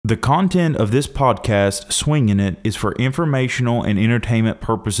The content of this podcast, Swinging It, is for informational and entertainment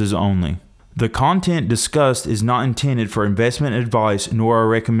purposes only. The content discussed is not intended for investment advice nor a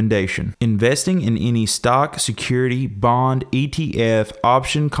recommendation. Investing in any stock, security, bond, ETF,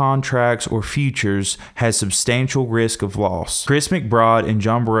 option contracts, or futures has substantial risk of loss. Chris McBride and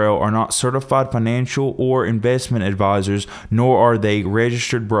John Burrell are not certified financial or investment advisors, nor are they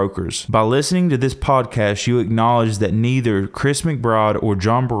registered brokers. By listening to this podcast, you acknowledge that neither Chris McBride or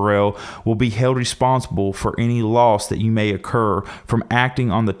John Burrell will be held responsible for any loss that you may occur from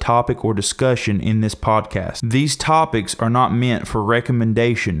acting on the topic or discussion in this podcast. These topics are not meant for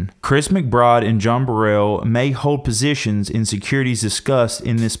recommendation. Chris McBride and John Burrell may hold positions in securities discussed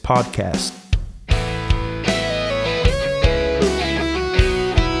in this podcast.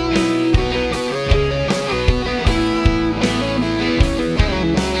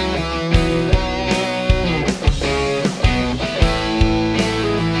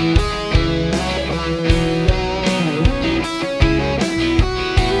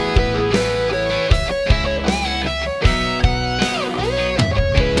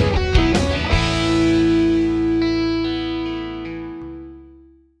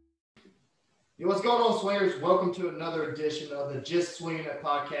 To another edition of the Just Swinging It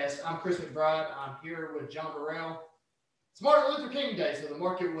podcast. I'm Chris McBride. I'm here with John Burrell. It's Martin Luther King Day, so the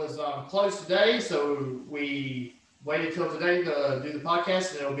market was closed today, so we waited till today to do the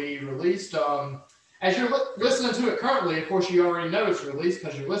podcast, and it'll be released. As you're listening to it currently, of course, you already know it's released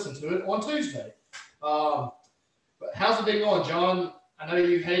because you're listening to it on Tuesday. But how's it been going, John? I know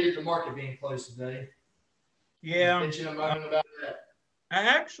you hated the market being closed today. Yeah. Mention a moment about that. I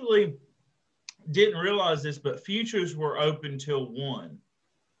actually didn't realize this, but futures were open till 1.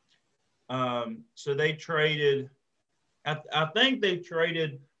 So they traded, I think they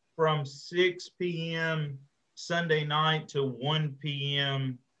traded from 6 p.m. Sunday night to 1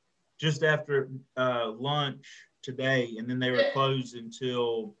 p.m. just after lunch today, and then they were closed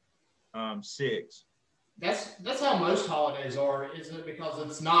until 6. That's how most holidays are, isn't it? Because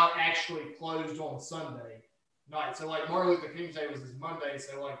it's not actually closed on Sunday night. So like Martin Luther King Day was this Monday,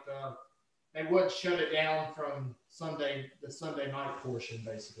 so like they would shut it down from the Sunday night portion,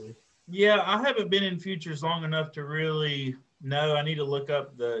 basically. Yeah, I haven't been in futures long enough to really know. I need to look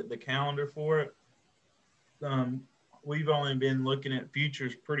up the calendar for it. We've only been looking at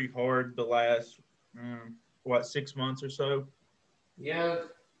futures pretty hard the last, 6 months or so? Yeah,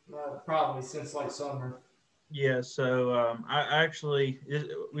 probably since like summer. Yeah, so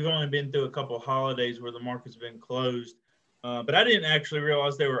we've only been through a couple of holidays where the market's been closed. But I didn't actually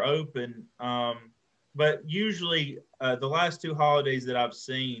realize they were open. But usually the last 2 holidays that I've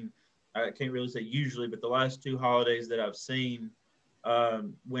seen, I can't really say usually, but the last 2 holidays that I've seen,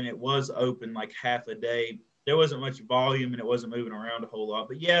 when it was open like half a day, there wasn't much volume and it wasn't moving around a whole lot.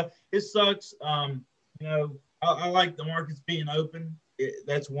 But yeah, it sucks. I like the markets being open.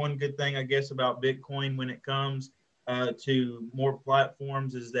 That's one good thing, I guess, about Bitcoin when it comes to more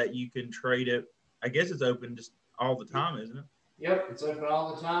platforms is that you can trade it. I guess it's open just all the time, isn't it? Yep, it's open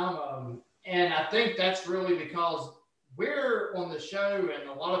all the time. And I think that's really because we're on the show and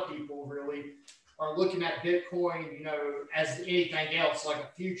a lot of people really are looking at Bitcoin, as anything else, like a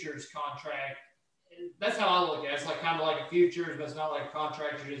futures contract. That's how I look at it. It's like kind of like a futures, but it's not like a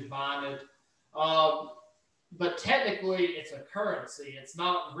contract. You're just buying it. But technically, it's a currency. It's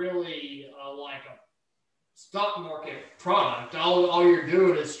not really like a stock market product. All you're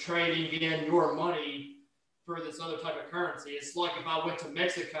doing is trading in your money for this other type of currency. It's like if I went to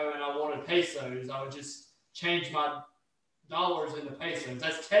Mexico and I wanted pesos, I would just change my dollars into pesos.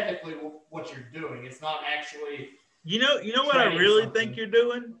 That's technically what you're doing. It's not actually. You know what I really think you're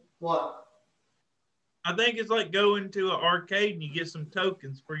doing? What? I think it's like going to an arcade and you get some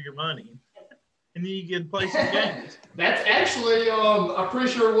tokens for your money, and then you can play some games. That's actually, I'm pretty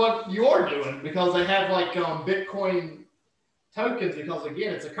sure what you're doing, because they have like Bitcoin tokens, because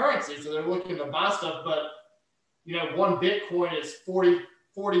again, it's a currency, so they're looking to buy stuff, but one Bitcoin is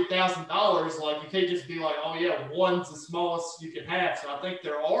 $40,000. Like, you can't just be like, oh yeah, one's the smallest you can have. So I think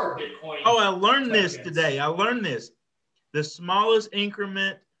there are Bitcoin. Oh, I learned this today. The smallest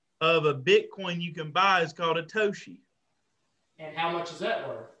increment of a Bitcoin you can buy is called a Toshi. And how much is that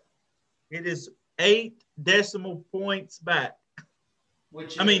worth? It is 8 decimal points back.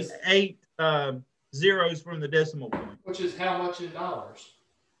 8 zeros from the decimal point. Which is how much in dollars?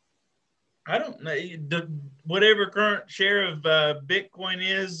 I don't know. Whatever current share of Bitcoin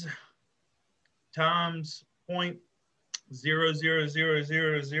is times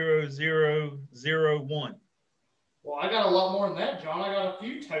 0.00000001. Well, I got a lot more than that, John. I got a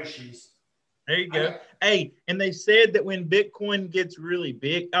few Toshis. There you go. Hey, and they said that when Bitcoin gets really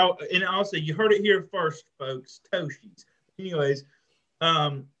big, oh, and also you heard it here first, folks, Toshis. Anyways,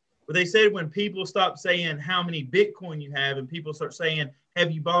 but they said when people stop saying how many Bitcoin you have and people start saying,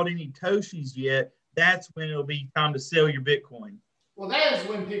 have you bought any Toshis yet? That's when it'll be time to sell your Bitcoin. Well, that is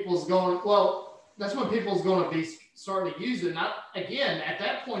when people's going, that's when people's going to be starting to use it. Again, at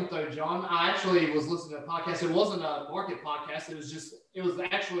that point, though, John, I actually was listening to a podcast. It wasn't a market podcast. It was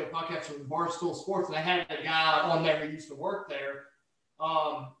actually a podcast from Barstool Sports. And they had a guy on there who used to work there,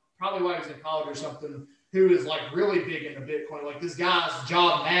 probably while he was in college or something, who is like really big into Bitcoin. Like this guy's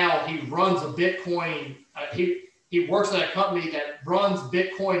job now, he runs a Bitcoin. He works at a company that runs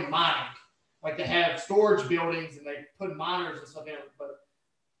Bitcoin mining. Like they have storage buildings and they put miners and stuff in it, but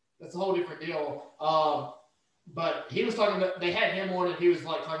that's a whole different deal. But he was talking about, they had him on and he was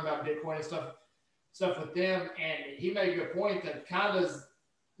like talking about Bitcoin and stuff with them. And he made a good point that kind of is,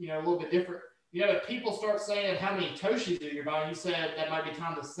 a little bit different. If people start saying how many Toshis do you buy, you said that might be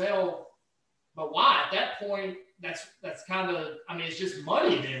time to sell. But why? At that point, that's kind of, it's just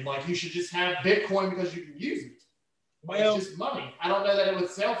money then. Like you should just have Bitcoin because you can use it. Well, it's just money. I don't know that it would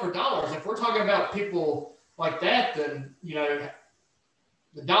sell for dollars. If we're talking about people like that, then,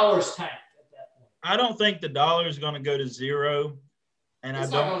 the dollar's tanked at that point. I don't think the dollar is going to go to zero. And it's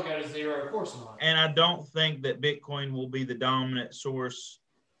not going to go to zero, of course not. And I don't think that Bitcoin will be the dominant source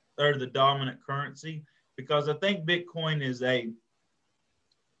or the dominant currency, because I think Bitcoin is a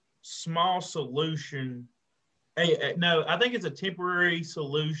small solution. I think it's a temporary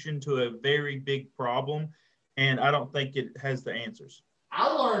solution to a very big problem. And I don't think it has the answers. I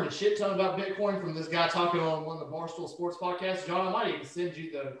learned a shit ton about Bitcoin from this guy talking on one of the Barstool Sports podcasts. John, I might even send you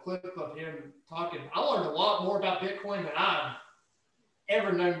the clip of him talking. I learned a lot more about Bitcoin than I've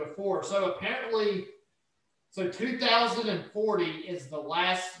ever known before. So apparently, 2040 is the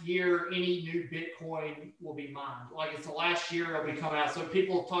last year any new Bitcoin will be mined. Like it's the last year it'll be coming out. So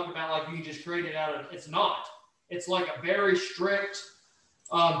people talk about like you can just create it out of, it's not. It's like a very strict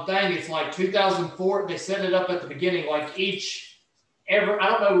thing. It's like 2004. They set it up at the beginning, like I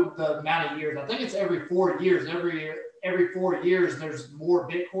don't know the amount of years. I think it's every 4 years. Every 4 years, there's more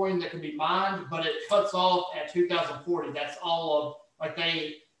Bitcoin that can be mined, but it cuts off at 2040. That's all of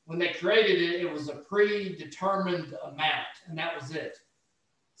when they created it, it was a predetermined amount, and that was it.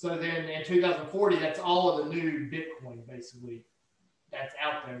 So then in 2040, that's all of the new Bitcoin basically that's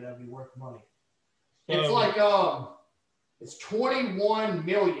out there that'll be worth money. It's like it's 21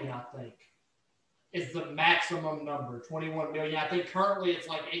 million, I think, is the maximum number. 21 million. I think currently it's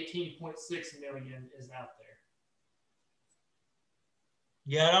like 18.6 million is out there.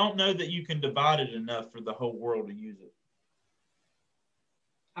 Yeah, I don't know that you can divide it enough for the whole world to use it.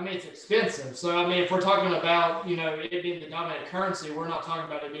 It's expensive. So, if we're talking about, it being the dominant currency, we're not talking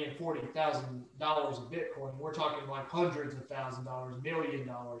about it being $40,000 of Bitcoin. We're talking like hundreds of $1,000s, $1 million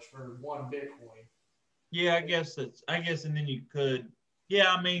for one Bitcoin. Yeah, I guess, and then you could,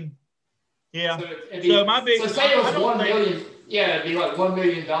 yeah. So my big, so say it was 1 million, it'd be like $1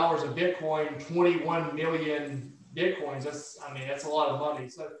 million of Bitcoin, 21 million Bitcoins. That's a lot of money.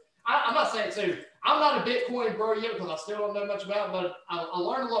 So I'm not saying, I'm not a Bitcoin bro yet because I still don't know much about it, but I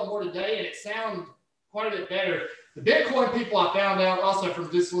learned a lot more today and it sounds quite a bit better. The Bitcoin people I found out also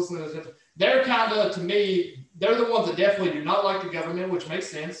from just listening to this, they're kind of, to me, they're the ones that definitely do not like the government, which makes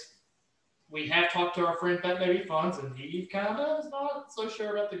sense. We have talked to our friend Fat Baby Funds, and he kind of is not so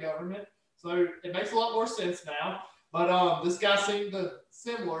sure about the government. So it makes a lot more sense now. But this guy seemed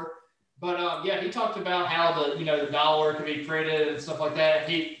similar. But he talked about how the dollar could be printed and stuff like that.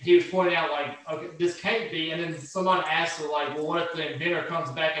 He was pointing out like, okay, this can't be. And then someone asked her like, well, what if the inventor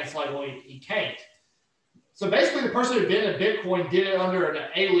comes back and it's like, well, he can't. So basically, the person who invented Bitcoin did it under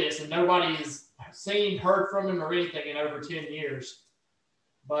an alias, and nobody's seen, heard from him or anything in over 10 years.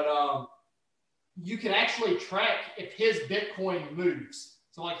 But you can actually track if his Bitcoin moves.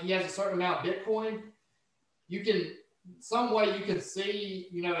 So like he has a certain amount of Bitcoin, you can see,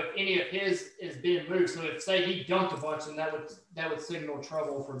 if any of his is being moved. So if say he dumped a bunch, then that would signal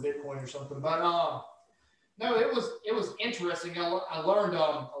trouble for Bitcoin or something. But no, it was interesting. I learned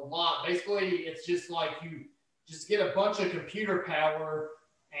a lot. Basically, it's just like you just get a bunch of computer power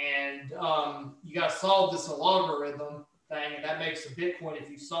and you got to solve this logarithm thing, and that makes a Bitcoin if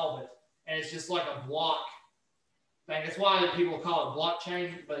you solve it. And it's just like a block thing. That's why people call it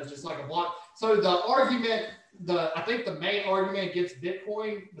blockchain, but it's just like a block. So the argument, I think the main argument against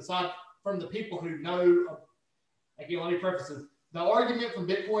Bitcoin, besides from the people who know, again, let me preface this. The argument from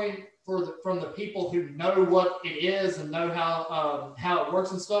Bitcoin from the people who know what it is and know how it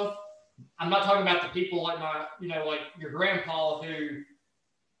works and stuff. I'm not talking about the people like like your grandpa who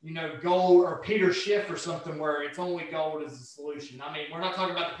gold or Peter Schiff or something where it's only gold is the solution. I mean, we're not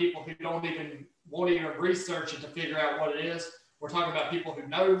talking about the people who won't even research it to figure out what it is. We're talking about people who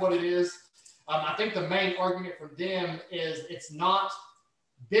know what it is. I think the main argument from them is it's not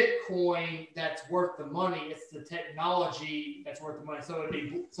Bitcoin that's worth the money; it's the technology that's worth the money.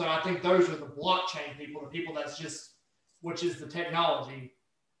 So I think those are the blockchain people, the people which is the technology,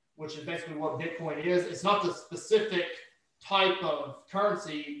 which is basically what Bitcoin is. It's not the specific type of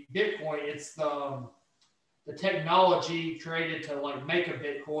currency Bitcoin, it's the technology created to like make a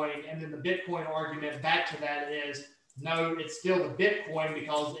Bitcoin. And then the Bitcoin argument back to that is no, it's still the Bitcoin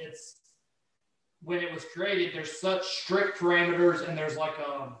because it's when it was created, there's such strict parameters and there's like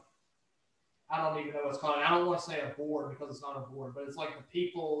I don't even know what's called. I don't want to say a board because it's not a board, but it's like the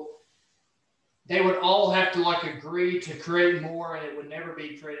people, they would all have to like agree to create more and it would never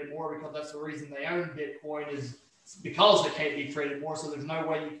be created more because that's the reason they own Bitcoin is because it can't be created more. So there's no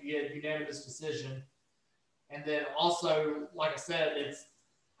way you can get a unanimous decision. And then also, like I said, it's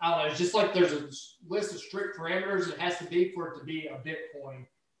just like there's a list of strict parameters it has to be for it to be a Bitcoin.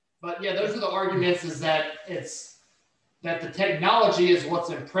 But yeah, those are the arguments is that that the technology is what's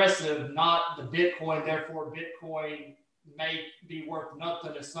impressive, not the Bitcoin. Therefore, Bitcoin may be worth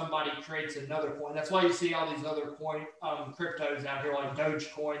nothing if somebody creates another coin. That's why you see all these other cryptos out here like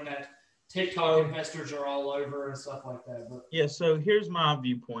Dogecoin that TikTok investors are all over and stuff like that. But yeah, so here's my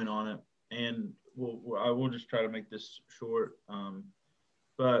viewpoint on it, and I will just try to make this short.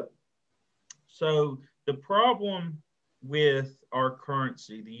 But so the problem with our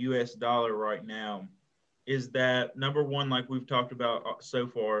currency, the U.S. dollar right now, is that number one, like we've talked about so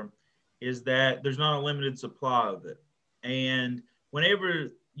far, is that there's not a limited supply of it, and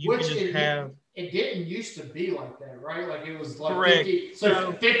whenever you can just have. It didn't used to be like that, right? Like it was like correct.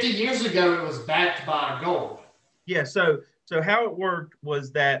 50 years ago, it was backed by gold. Yeah. So how it worked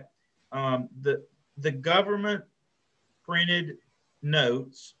was that the government printed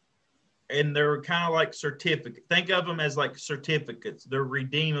notes, and they're kind of like certificates. Think of them as like certificates. They're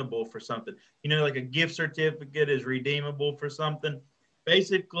redeemable for something. Like a gift certificate is redeemable for something.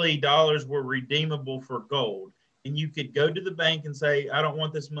 Basically, dollars were redeemable for gold. And you could go to the bank and say, I don't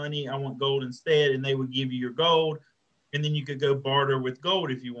want this money, I want gold instead. And they would give you your gold. And then you could go barter with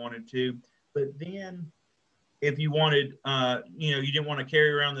gold if you wanted to. But then if you wanted, you didn't want to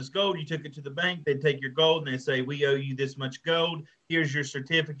carry around this gold, you took it to the bank, they'd take your gold and they'd say, we owe you this much gold. Here's your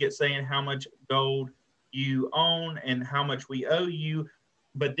certificate saying how much gold you own and how much we owe you.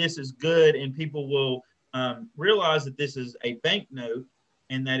 But this is good. And people will realize that this is a banknote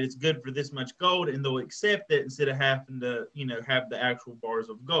and that it's good for this much gold, and they'll accept it instead of having to, have the actual bars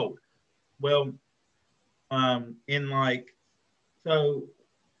of gold. Well, in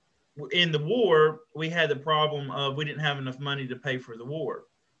the war, we had the problem of we didn't have enough money to pay for the war.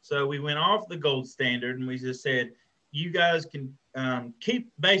 So we went off the gold standard and we just said, you guys can keep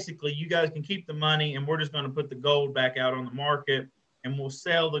the money and we're just going to put the gold back out on the market and we'll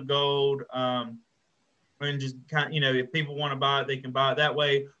sell the gold. And just if people want to buy it, they can buy it that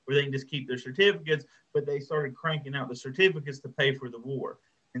way, or they can just keep their certificates. But they started cranking out the certificates to pay for the war.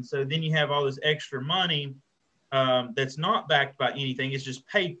 And so then you have all this extra money that's not backed by anything. It's just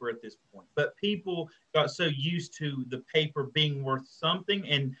paper at this point. But people got so used to the paper being worth something,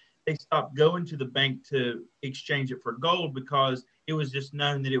 and they stopped going to the bank to exchange it for gold because it was just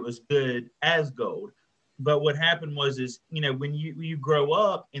known that it was good as gold. But what happened was when you grow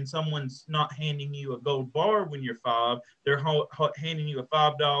up and someone's not handing you a gold bar when you're 5, they're handing you a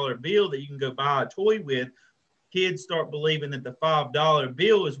 $5 bill that you can go buy a toy with. Kids start believing that the $5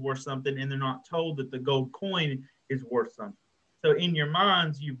 bill is worth something, and they're not told that the gold coin is worth something. So in your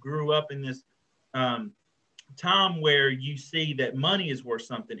minds, you grew up in this time where you see that money is worth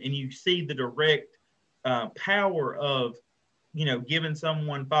something, and you see the direct power of giving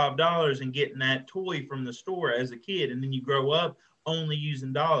someone $5 and getting that toy from the store as a kid. And then you grow up only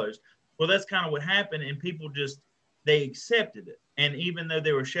using dollars. Well, that's kind of what happened. And people they accepted it. And even though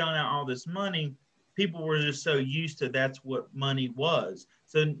they were shelling out all this money, people were just so used to that's what money was.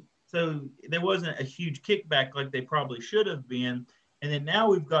 So there wasn't a huge kickback like they probably should have been. And then now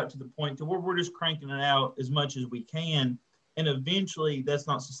we've got to the point to where we're just cranking it out as much as we can. And eventually that's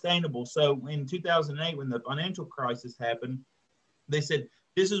not sustainable. So in 2008, when the financial crisis happened, they said,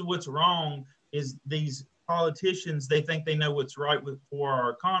 this is what's wrong is these politicians, they think they know what's right for our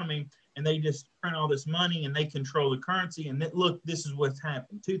economy, and they just print all this money and they control the currency. And look, this is what's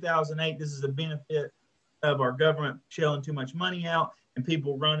happened. 2008, this is a benefit of our government shelling too much money out. and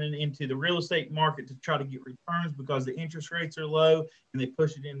people running into the real estate market to try to get returns because the interest rates are low, and they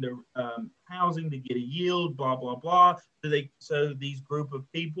push it into housing to get a yield, blah, blah, blah. So these group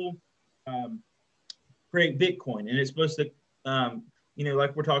of people create Bitcoin, and it's supposed to,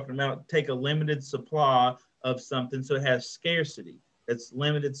 like we're talking about, take a limited supply of something, so it has scarcity. It's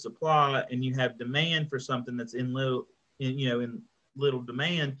limited supply, and you have demand for something that's in little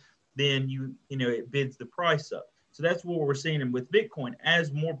demand, then it bids the price up. So that's what we're seeing with Bitcoin.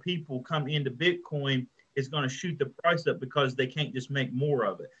 As more people come into Bitcoin, it's going to shoot the price up because they can't just make more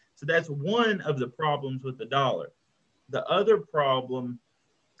of it. So that's one of the problems with the dollar. The other problem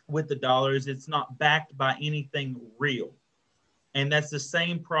with the dollar is it's not backed by anything real. And that's the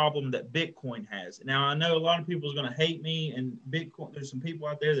same problem that Bitcoin has. Now, I know a lot of people are going to hate me, and Bitcoin, there's some people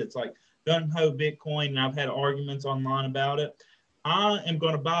out there that's like gung-ho Bitcoin, and I've had arguments online about it. I am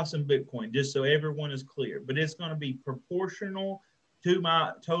going to buy some Bitcoin, just so everyone is clear, but it's going to be proportional to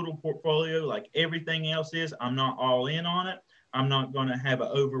my total portfolio like everything else is. I'm not all in on it. I'm not going to have an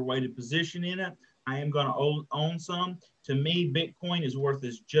overweighted position in it. I am going to own some. To me, Bitcoin is worth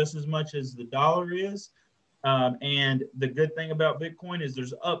just as much as the dollar is. And the good thing about Bitcoin is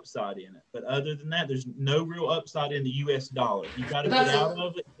there's upside in it. But other than that, there's no real upside in the US dollar. You got to get out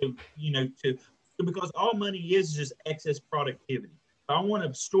of it because all money is just excess productivity. If I want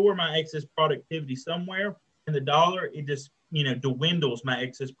to store my excess productivity somewhere in the dollar, it just, dwindles my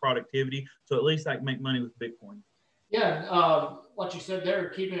excess productivity. So at least I can make money with Bitcoin. Yeah. Like you said there,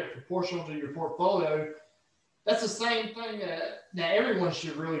 keeping it proportional to your portfolio. That's the same thing that everyone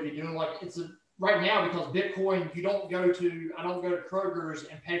should really be doing. Like right now, because Bitcoin, I don't go to Kroger's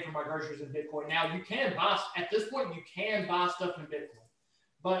and pay for my groceries in Bitcoin. Now you can buy, at this point, you can buy stuff in Bitcoin,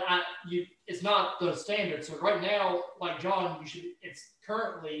 but it's not the standard. So right now, like John, it's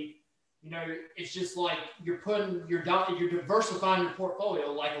currently, it's just like you're diversifying your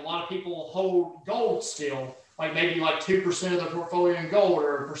portfolio. Like a lot of people hold gold still, like maybe like 2% of the portfolio in gold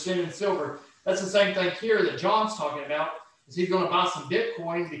or 1% in silver. That's the same thing here that John's talking about. Is he's going to buy some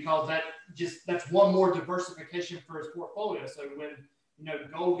Bitcoin because that's one more diversification for his portfolio. So when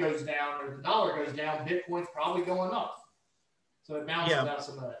gold goes down or the dollar goes down, Bitcoin's probably going up. So it balances out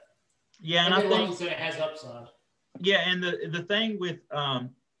some of that. Yeah, and I think, like you said, it has upside. Yeah, and the thing with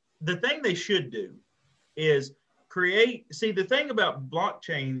the thing they should do is the thing about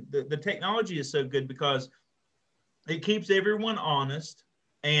blockchain, the technology is so good because it keeps everyone honest.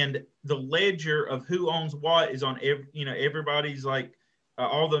 And the ledger of who owns what is on everybody's like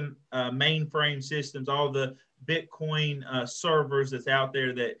all the mainframe systems, all the Bitcoin servers that's out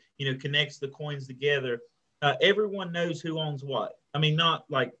there that connects the coins together. Everyone knows who owns what. I mean, not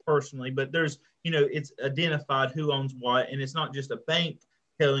like personally, but there's it's identified who owns what, and it's not just a bank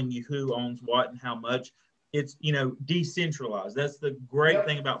telling you who owns what and how much. It's decentralized. That's the great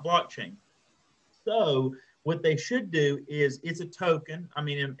thing about blockchain. So what they should do is it's a token. I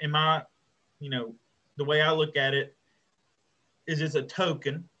mean, in my, the way I look at it is it's a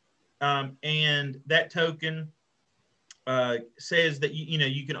token. And that token says that,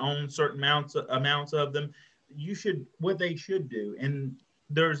 you can own certain amounts of them. What they should do, and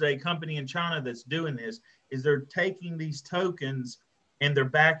there's a company in China that's doing this, is they're taking these tokens and they're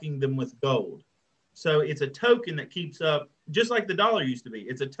backing them with gold. So it's a token that keeps up, just like the dollar used to be.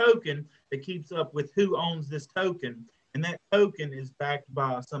 It's a token that keeps up with who owns this token, and that token is backed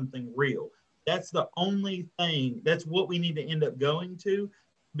by something real. That's the only thing. That's what we need to end up going to,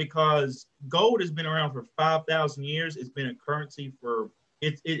 because gold has been around for 5,000 years. It's been a currency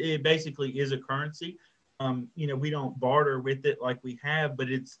it basically is a currency. We don't barter with it like we have, but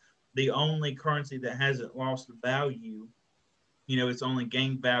it's the only currency that hasn't lost value. It's only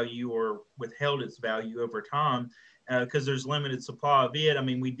gained value or withheld its value over time because there's limited supply of it. I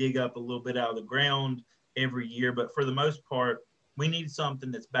mean, we dig up a little bit out of the ground every year, but for the most part, we need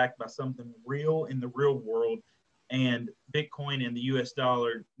something that's backed by something real in the real world, and Bitcoin and the US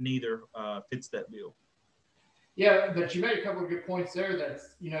dollar neither fits that bill. Yeah, but you made a couple of good points there that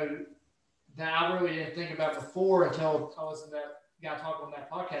I really didn't think about before until I listened to that guy talking on that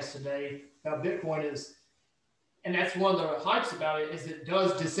podcast today about Bitcoin and that's one of the hypes about it, is it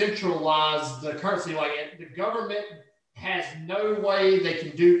does decentralize the currency. Like the government has no way they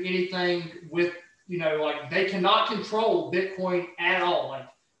can do anything with, like they cannot control Bitcoin at all. Like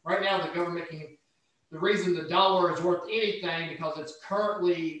right now, the government the reason the dollar is worth anything because it's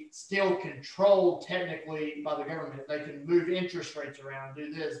currently still controlled technically by the government. They can move interest rates around,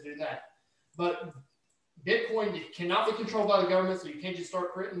 do this, do that. But Bitcoin cannot be controlled by the government, so you can't just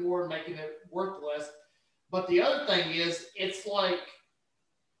start printing more and making it worth less. But the other thing is, it's like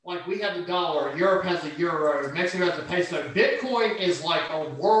like we have the dollar, Europe has the euro, Mexico has the peso. Bitcoin is like a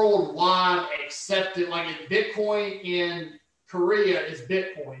worldwide accepted, like Bitcoin in Korea is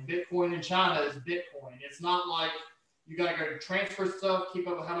Bitcoin. Bitcoin in China is Bitcoin. It's not like you got to go transfer stuff, keep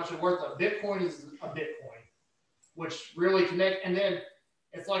up with how much it's worth. Bitcoin is a Bitcoin, which really connect. And then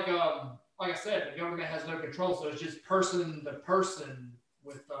it's like I said, the government has no control, so it's just person to person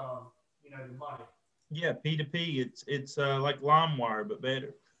with the money. Yeah, P2P. It's like LimeWire, but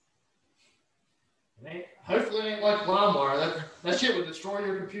better. Hopefully it ain't like LimeWire. That shit would destroy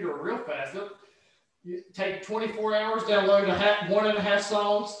your computer real fast. You take 24 hours, download 1.5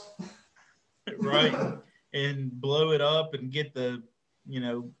 songs. Right. And blow it up and get the,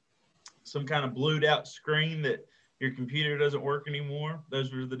 some kind of blued out screen that your computer doesn't work anymore.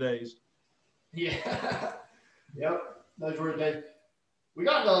 Those were the days. Yeah. Yep. Those were the days. We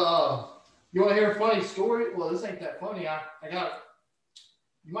got you want to hear a funny story? Well, this ain't that funny.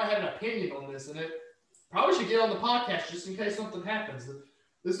 You might have an opinion on this, and it probably should get on the podcast just in case something happens.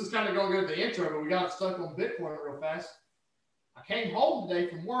 This is kind of going to go to the intro, but we got stuck on Bitcoin real fast. I came home today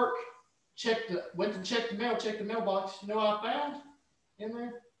from work, went to check the mail, checked the mailbox. You know what I found in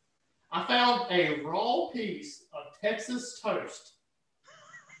there? I found a raw piece of Texas toast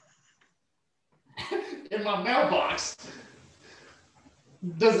in my mailbox.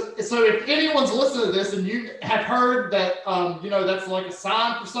 So if anyone's listening to this and you have heard that, that's like a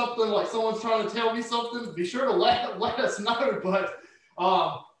sign for something, like someone's trying to tell me something, be sure to let us know. But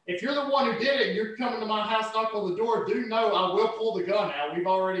if you're the one who did it and you're coming to my house, knock on the door, do know I will pull the gun out. We've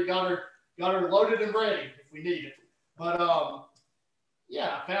already got her loaded and ready if we need it. But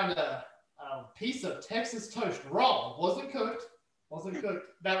I found a piece of Texas toast raw. Wasn't cooked.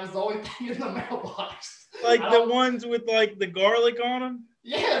 That was the only thing in the mailbox. Like the ones with like the garlic on them?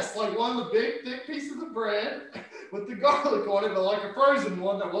 Yes, like one of the big, thick pieces of bread with the garlic on it, but like a frozen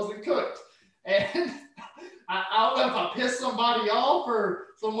one that wasn't cooked. And I don't know if I pissed somebody off or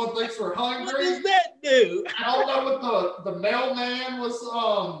someone thinks we're hungry. What does that do? I don't know what the mailman was,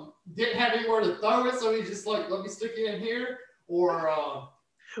 didn't have anywhere to throw it, so he just like, let me stick it in here. Or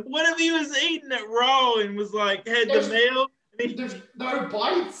what if he was eating it raw and was like, had the mail? There's no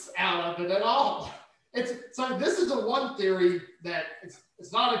bites out of it at all. So this is the one theory that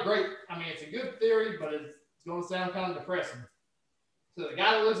it's not a great, it's a good theory, but it's going to sound kind of depressing. So the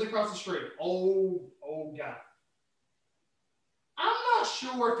guy that lives across the street, old guy. I'm not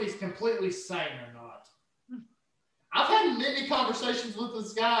sure if he's completely sane or not. I've had many conversations with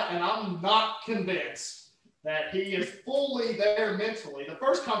this guy, and I'm not convinced that he is fully there mentally. The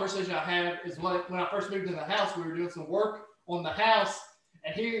first conversation I had is when I first moved in the house, we were doing some work on the house,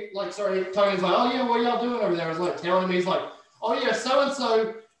 and he started talking. He's like, "Oh yeah, what are y'all doing over there?" I was like telling him, he's like, "Oh yeah, so and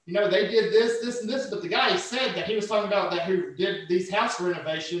so, they did this and this." But the guy said that he was talking about that who did these house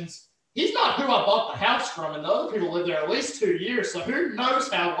renovations. He's not who I bought the house from, and the other people lived there at least 2 years. So who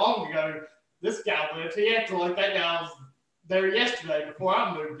knows how long ago this guy lived? He acted like that guy was there yesterday before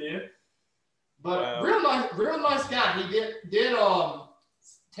I moved in. But wow. real nice guy. He did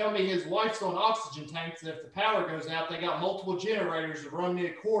tell me his wife's on oxygen tanks, and if the power goes out, they got multiple generators to run me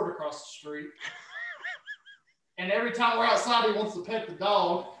a cord across the street. And every time we're outside, he wants to pet the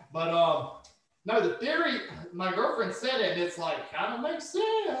dog. But no, the theory, my girlfriend said it, and it's like, kind of makes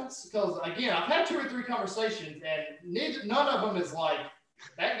sense. Because, again, I've had 2 or 3 conversations, and none of them is like,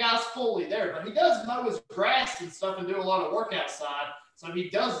 that guy's fully there. But he does mow his grass and stuff and do a lot of work outside. So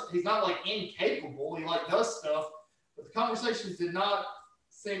he's not like incapable. He like does stuff. But the conversations did not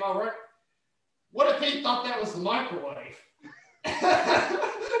seem all right. What if he thought that was the microwave?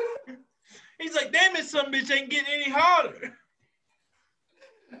 He's like, damn it, some bitch ain't getting any hotter.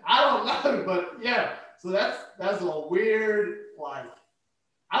 I don't know, but yeah. So that's a weird, like,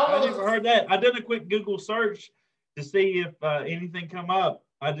 I never heard that. I did a quick Google search to see if anything come up.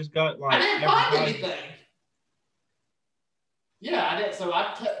 I just got like. I didn't find anything. Yeah, I did. So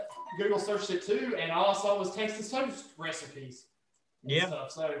I Google searched it too, and all I saw was Texas toast recipes. Yeah.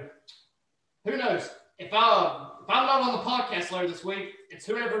 Stuff. So who knows? If I'm not on the podcast later this week, it's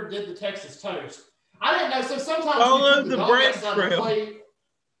whoever did the Texas toast. I didn't know. So sometimes follow the breadcrumb.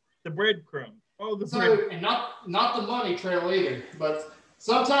 The breadcrumb. Oh, the bread. And not the money trail either. But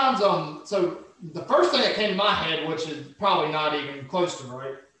sometimes so the first thing that came to my head, which is probably not even close to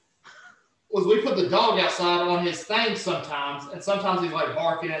right, was we put the dog outside on his thing sometimes, and sometimes he's like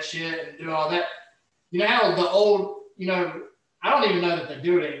barking at shit and doing all that. You know how the old, I don't even know that they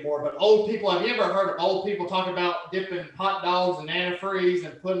do it anymore, but old people, have you ever heard of old people talk about dipping hot dogs in antifreeze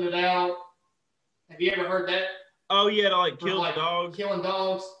and putting it out? Have you ever heard that? Oh, yeah, to like kill the dogs. Killing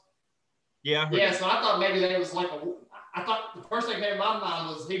dogs. Yeah. Yeah, so I thought maybe that was like I thought the first thing that came to my mind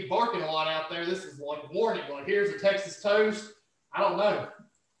was he barking a lot out there. This is like a warning. Like, here's a Texas toast. I don't know.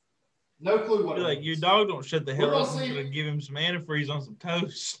 No clue what it Like, is. your dog don't shut the hell We're up. gonna I'm see. going to give him some antifreeze on some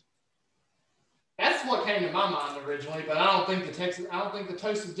toast. That's what came to my mind originally, but I don't think the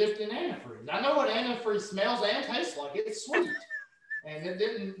toast is dipped in antifreeze. I know what antifreeze smells and tastes like. It's sweet. And it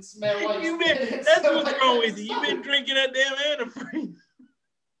didn't smell like That's what's wrong with you. You've been drinking that damn antifreeze.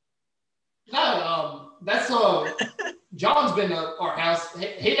 No, that's John's been to our house.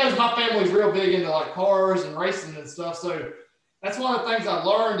 He knows my family's real big into like cars and racing and stuff. So that's one of the things I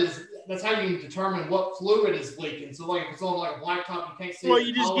learned is that's how you can determine what fluid is leaking. So like if it's on like a blacktop, you can't see. Well,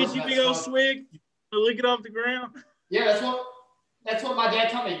 you just get your big old swig, lick it off the ground. Yeah, that's what my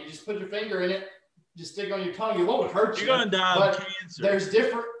dad told me. You just put your finger in it, just stick on your tongue. It won't hurt you. You're gonna die of cancer. There's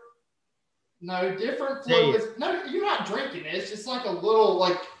different fluids. No, you're not drinking it. It's just like a little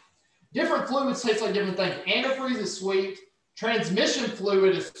like different fluids taste like different things. Antifreeze is sweet. Transmission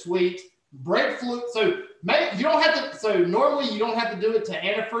fluid is sweet. Brake fluid. So you don't have to. So normally you don't have to do it to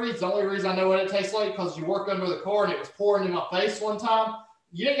antifreeze. The only reason I know what it tastes like because you work under the car and it was pouring in my face one time.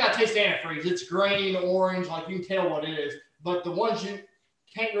 You ain't got to taste antifreeze. It's green, orange, like you can tell what it is. But the ones you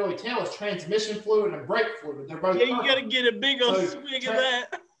can't really tell is transmission fluid and brake fluid. They're both. Yeah, you got to get a big old swig of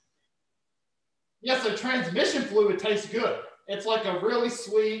that. Yeah, so transmission fluid tastes good. It's like a really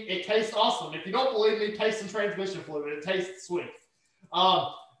sweet. It tastes awesome. If you don't believe me, taste some transmission fluid. It tastes sweet.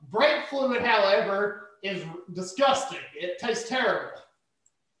 Brake fluid, however, is disgusting. It tastes terrible.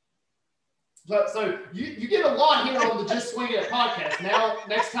 So you get a lot here on the Just Swing It podcast. Now,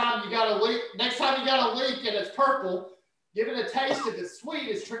 next time you got a leak and it's purple, give it a taste. If it's sweet,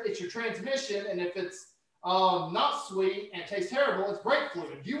 it's your transmission, and if it's not sweet and tastes terrible, it's brake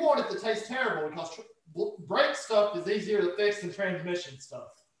fluid. You want it to taste terrible because brake stuff is easier to fix than transmission stuff.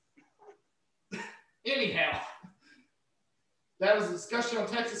 Anyhow, that was a discussion on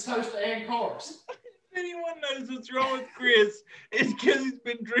Texas toast and cars. If anyone knows what's wrong with Chris, it's because he's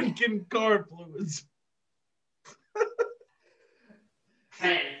been drinking car fluids.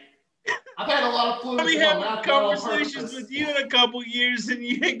 Hey, I've had a lot of fluids. I'll be having conversations with you in a couple years, and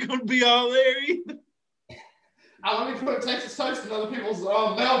you ain't gonna be all there either. Let me put Texas toast in other people's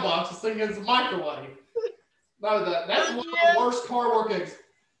mailboxes thinking it's a microwave. No, that's one of the worst car working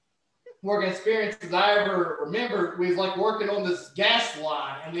experiences I ever remember. We was like working on this gas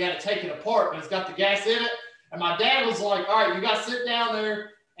line and we had to take it apart, but it's got the gas in it. And my dad was like, all right, you got to sit down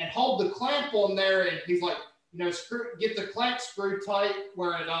there and hold the clamp on there. And he's like, get the clamp screwed tight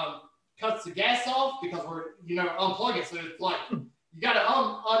where it cuts the gas off because we're, unplug it. So it's like, you got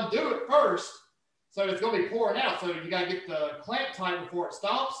to undo it first. So it's going to be pouring out. So you got to get the clamp tight before it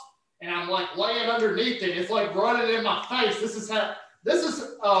stops. And I'm like laying underneath it. It's like running in my face. This is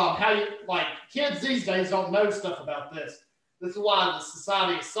how you, like, kids these days don't know stuff about this. This is why the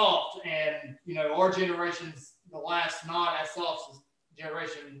society is soft. And, our generation's the last not as soft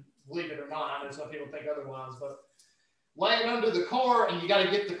generation, believe it or not. I know some people think otherwise, but laying under the car and you got to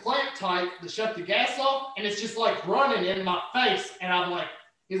get the clamp tight to shut the gas off. And it's just like running in my face. And I'm like,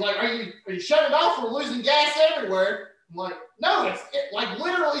 he's like, are you shutting it off or losing gas everywhere? I'm like, no, it's like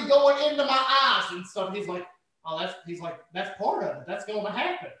literally going into my eyes and stuff. He's like, that's part of it. That's going to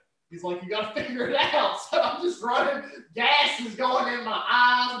happen. He's like, you got to figure it out. So I'm just running. Gas is going in my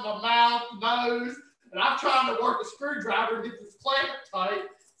eyes, my mouth, nose. And I'm trying to work a screwdriver to get this clamp tight.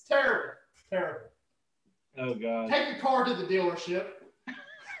 It's terrible. Terrible. Oh, God. Take your car to the dealership.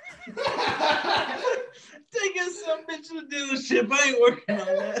 Take us some bitch to the dealership. I ain't working on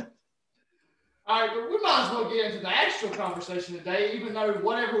that. All right, but we might as well get into the actual conversation today, even though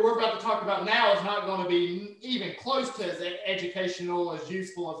whatever we're about to talk about now is not going to be even close to as educational, as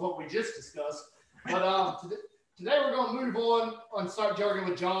useful as what we just discussed. But today we're going to move on and start jogging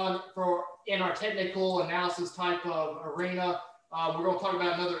with John in our technical analysis type of arena. We're going to talk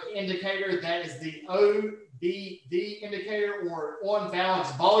about another indicator that is the OBV indicator, or on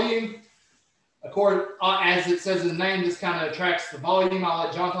balance volume. As it says in the name, this kind of tracks the volume. I'll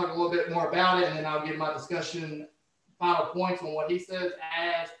let John talk a little bit more about it, and then I'll give my discussion final points on what he says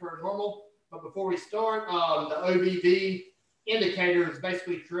as per normal. But before we start, the OBV indicator is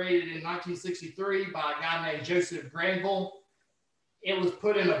basically created in 1963 by a guy named Joseph Granville. It was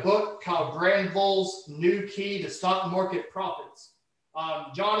put in a book called Granville's New Key to Stock Market Profits.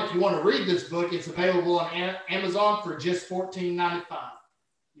 John, if you want to read this book, it's available on Amazon for just $14.95.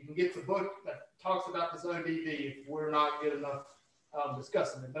 You can get the book that talks about this OBV if we're not good enough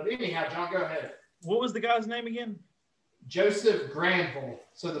discussing it. But anyhow, John, go ahead. What was the guy's name again? Joseph Granville.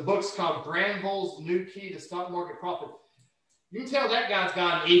 So the book's called Granville's New Key to Stock Market Profit. You can tell that guy's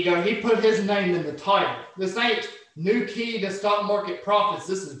got an ego. He put his name in the title. This ain't new key to stock market profits.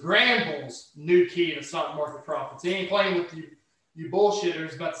 This is Granville's new key to stock market profits. He ain't playing with you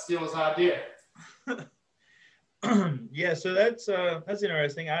bullshitters about to steal his idea. Yeah, so that's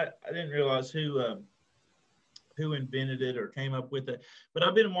interesting. I didn't realize who invented it or came up with it, but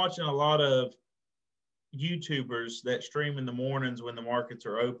I've been watching a lot of YouTubers that stream in the mornings when the markets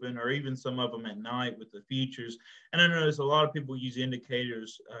are open, or even some of them at night with the futures. And I notice a lot of people use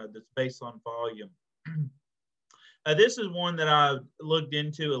indicators that's based on volume. This is one that I've looked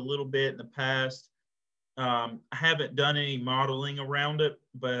into a little bit in the past. I haven't done any modeling around it,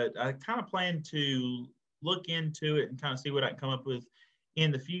 but I kind of plan to look into it and kind of see what I can come up with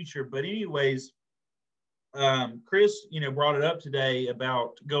in the future. But anyways, Chris, brought it up today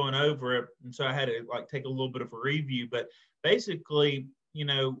about going over it. And so I had to take a little bit of a review, but basically,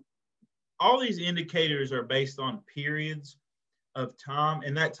 all these indicators are based on periods of time,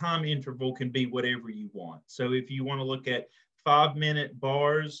 and that time interval can be whatever you want. So if you want to look at 5-minute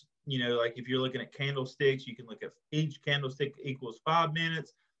bars, if you're looking at candlesticks, you can look at each candlestick equals 5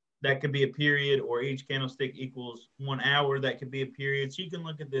 minutes. That could be a period, or each candlestick equals 1 hour. That could be a period. So you can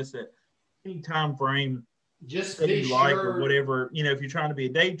look at this at any time frame just that you like, sure. or whatever. If you're trying to be a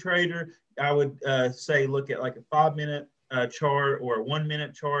day trader, I would say look at a 5-minute chart or a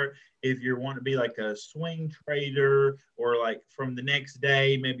 1-minute chart. If you want to be a swing trader, or from the next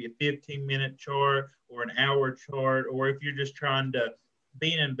day, maybe a 15-minute chart or an hour chart. Or if you're just trying to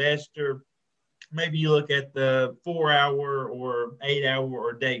be an investor, maybe you look at the 4-hour or 8-hour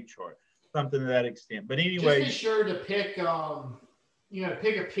or day chart, something to that extent. But anyway, just be sure to pick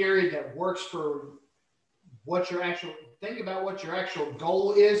pick a period that works for think about what your actual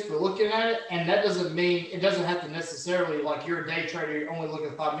goal is for looking at it. And that doesn't mean, it doesn't have to necessarily, you're a day trader, you're only looking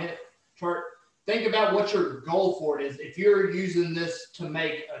at a 5-minute chart. Think about what your goal for it is. If you're using this to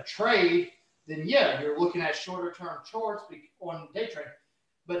make a trade, then yeah, you're looking at shorter term charts on day trading.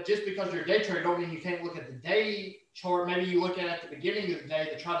 But just because you're a day trader don't mean you can't look at the day chart. Maybe you look at the beginning of the day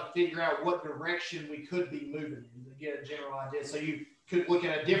to try to figure out what direction we could be moving in, to get a general idea. So you could look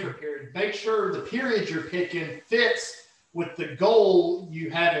at a different period. Make sure the period you're picking fits with the goal you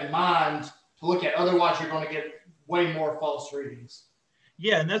have in mind to look at. Otherwise, you're going to get way more false readings.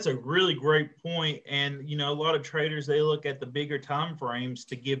 Yeah, and that's a really great point. And, a lot of traders, they look at the bigger time frames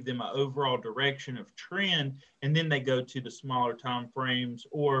to give them an overall direction of trend, and then they go to the smaller time frames,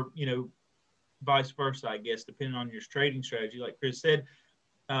 or, vice versa, I guess, depending on your trading strategy. Like Chris said,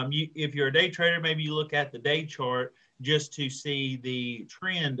 if you're a day trader, maybe you look at the day chart just to see the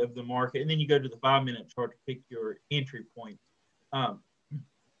trend of the market, and then you go to the 5-minute chart to pick your entry point.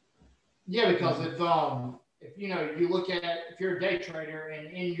 Yeah, because if you look at, if you're a day trader and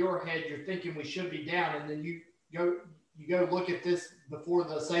in your head you're thinking we should be down, and then you go look at this before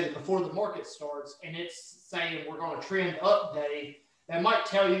the market starts, and it's saying we're going to trend up day, that might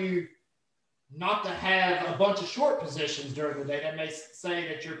tell you not to have a bunch of short positions during the day. That may say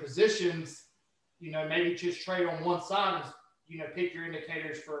that your positions, maybe just trade on one side and, pick your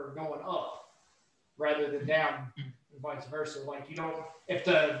indicators for going up rather than down, and vice versa. If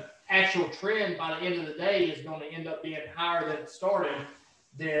the actual trend by the end of the day is going to end up being higher than it started,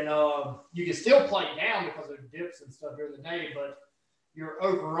 then you can still play down because of dips and stuff during the day, but your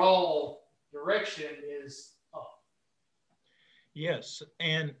overall direction is up. Yes.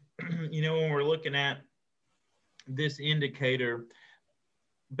 And, when we're looking at this indicator,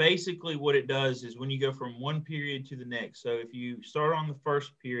 basically what it does is when you go from one period to the next, so if you start on the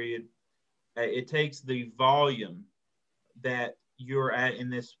first period, it takes the volume that you're at in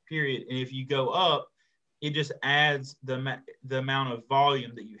this period, and if you go up, it just adds the amount of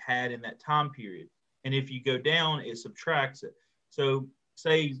volume that you had in that time period, and if you go down, it subtracts it. So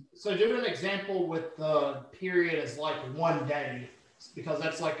do an example with the period as 1 day, because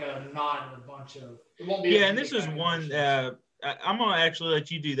that's not a bunch of, it won't be. Yeah, and this is one, I'm going to actually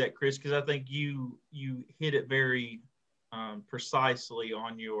let you do that, Chris, because I think you hit it very precisely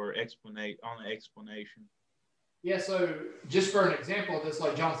on your explanation. Yeah, so just for an example of this,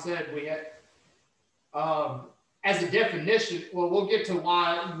 like John said, we had, as a definition, well, we'll get to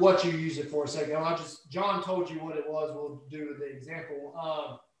what you use it for a second. John told you what it was. We'll do the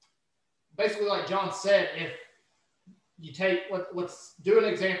example. Basically, like John said, if you let's do an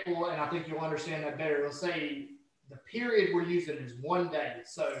example, and I think you'll understand that better. Let's say the period we're using is 1 day.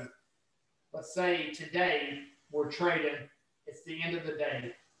 So let's say today we're trading, it's the end of the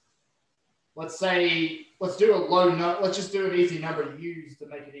day. Let's do a low number. Let's just do an easy number to use to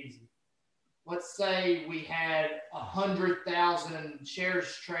make it easy. Let's say we had 100,000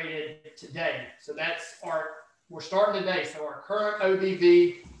 shares traded today. So we're starting today. So our current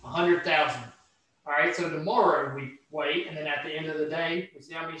OBV, 100,000. All right, so tomorrow we wait, and then at the end of the day, we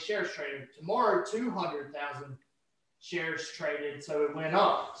see how many shares traded. Tomorrow, 200,000 shares traded, so it went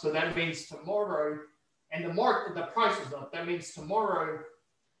up. So that means tomorrow, and the price was up. That means tomorrow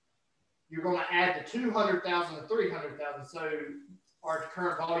you're going to add the 200,000 to 300,000. So our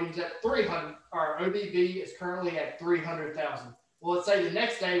current volume is at 300. Our OBV is currently at 300,000. Well, let's say the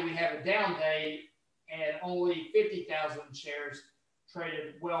next day we have a down day and only 50,000 shares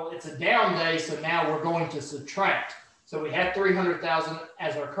traded. Well, it's a down day, so now we're going to subtract. So we had 300,000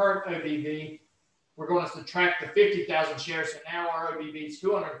 as our current OBV. We're going to subtract the 50,000 shares, so now our OBV is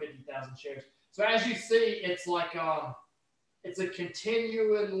 250,000 shares. So as you see, it's like it's a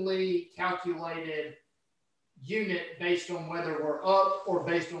continually calculated unit based on whether we're up or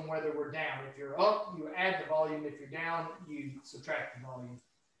based on whether we're down. If you're up, you add the volume. If you're down, you subtract the volume.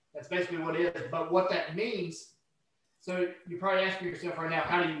 That's basically what it is. But what that means, so you're probably asking yourself right now,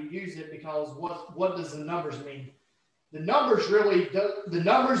 how do you use it? Because what does the numbers mean? The numbers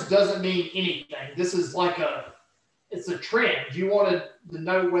doesn't mean anything. This is like it's a trend. You wanted to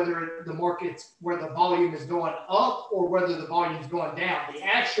know whether where the volume is going up or whether the volume is going down. The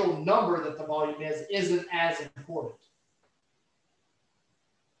actual number that the volume isn't as important.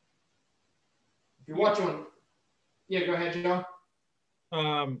 If you're watching, yeah, go ahead,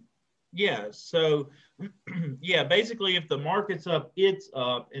 John. Yeah, so yeah, basically if the market's up, it's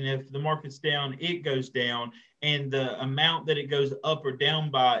up, and if the market's down, it goes down, and the amount that it goes up or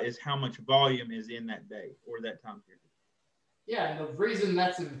down by is how much volume is in that day or that time period. Yeah, and the reason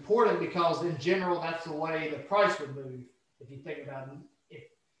that's important because in general, that's the way the price would move. If you think about it,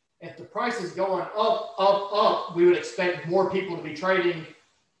 if the price is going up, we would expect more people to be trading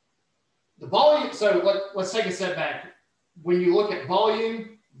the volume. So let's take a step back. When you look at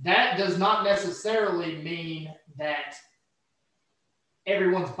volume, that does not necessarily mean that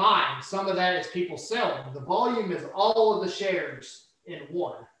everyone's buying. Some of that is people selling. The volume is all of the shares in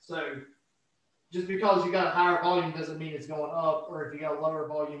one. So just because you got a higher volume doesn't mean it's going up, or if you got a lower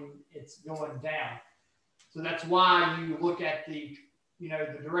volume, it's going down. So that's why you look at the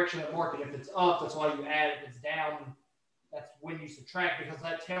direction of the market. If it's up, that's why you add. If it's down, that's when you subtract, because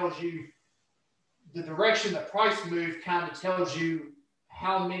that tells you the direction the price move kind of tells you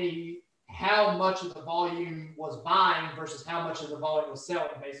how much of the volume was buying versus how much of the volume was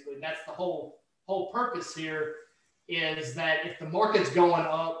selling. Basically, that's the whole purpose here, is that if the market's going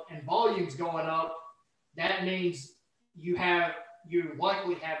up and volume's going up, that means you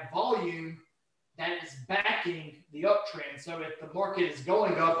likely have volume that is backing the uptrend. So if the market is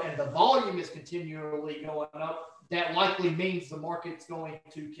going up and the volume is continually going up, that likely means the market's going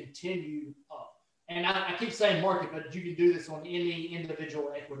to continue up. And I keep saying market, but you can do this on any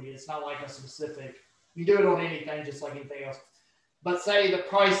individual equity. It's not like a specific. You do it on anything, just like anything else. But say the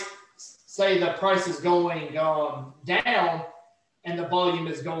price is going down and the volume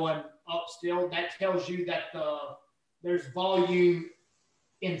is going up still. That tells you that there's volume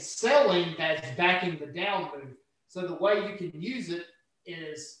in selling that's backing the down move. So the way you can use it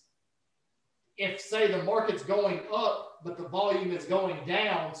is, if say the market's going up, but the volume is going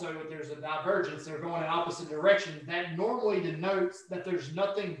down, so there's a divergence, they're going in opposite direction, that normally denotes that there's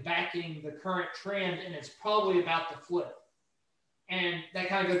nothing backing the current trend, and it's probably about to flip. And that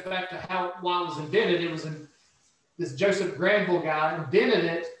kind of goes back to why it was invented. It was this Joseph Granville guy invented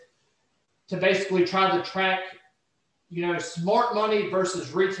it to basically try to track, smart money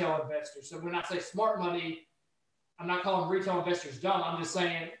versus retail investors. So when I say smart money, I'm not calling retail investors dumb. I'm just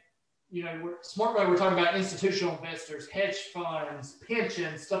saying, smart money, we're talking about institutional investors, hedge funds,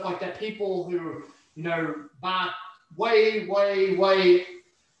 pensions, stuff like that. People who, buy way, way, way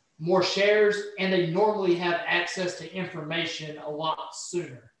more shares, and they normally have access to information a lot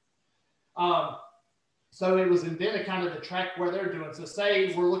sooner. So it was invented kind of to track where they're doing. So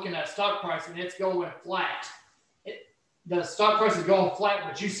say we're looking at stock price and it's going flat. The stock price is going flat,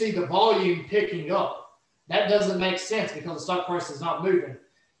 but you see the volume picking up. That doesn't make sense because the stock price is not moving.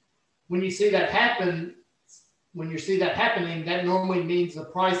 When you see that happening, that normally means the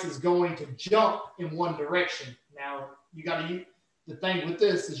price is going to jump in one direction. Now, the thing with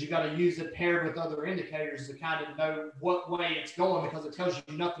this is you got to use it paired with other indicators to kind of know what way it's going, because it tells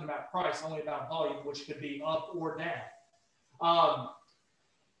you nothing about price, only about volume, which could be up or down.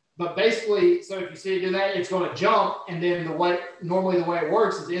 But basically, so if you see it do that, it's going to jump. And then normally the way it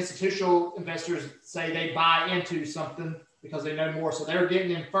works is the institutional investors say they buy into something because they know more. So they're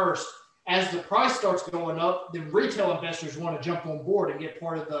getting in first. As the price starts going up, then retail investors want to jump on board and get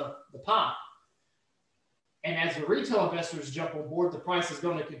part of the pie. And as the retail investors jump on board, the price is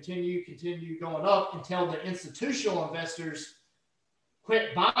going to continue going up until the institutional investors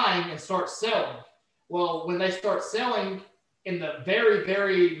quit buying and start selling. Well, when they start selling in the very,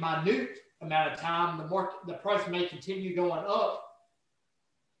 very minute amount of time, the price may continue going up,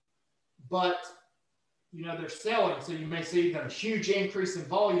 but they're selling, so you may see a huge increase in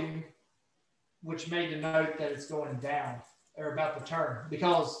volume, which may denote that it's going down or about to turn.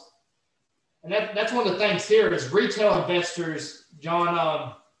 Because, and that's one of the things here is retail investors,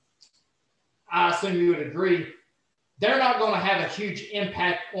 John, I assume you would agree, they're not going to have a huge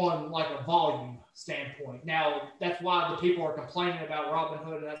impact on like a volume standpoint. Now, that's why the people are complaining about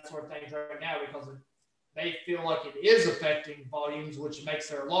Robinhood and that sort of things right now, because they feel like it is affecting volumes, which makes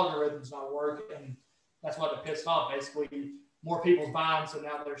their logarithms not work. And that's why they're pissed off. Basically, more people's buying, so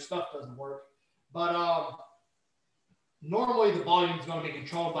now their stuff doesn't work. But normally the volume is going to be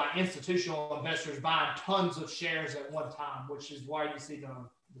controlled by institutional investors buying tons of shares at one time, which is why you see the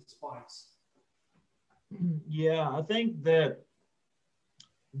spikes. Yeah, I think that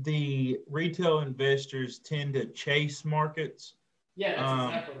the retail investors tend to chase markets. Yeah,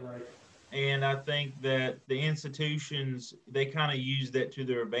 that's exactly right. And I think that the institutions, they kind of use that to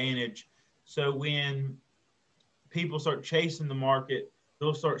their advantage. So when people start chasing the market,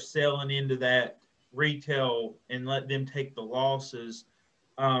 they'll start selling into that retail and let them take the losses.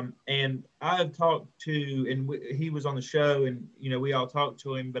 And I've talked to, and he was on the show, and we all talked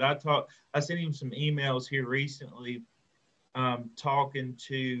to him. But I sent him some emails here recently, talking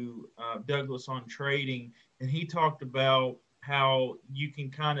to Douglas on trading, and he talked about how you can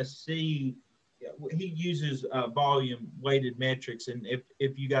kind of see. He uses volume weighted metrics, and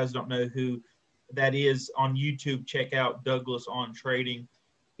if you guys don't know who that is on YouTube, check out Douglas on trading.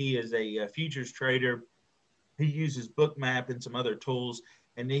 He is a futures trader. He uses Bookmap and some other tools.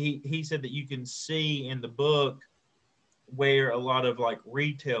 And he said that you can see in the book where a lot of like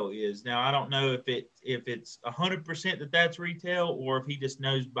retail is. Now, I don't know if it's 100% that's retail, or if he just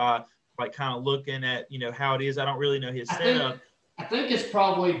knows by like kind of looking at, how it is. I don't really know his setup. I think it's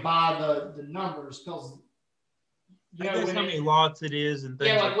probably by the numbers, because how many lots it is and things.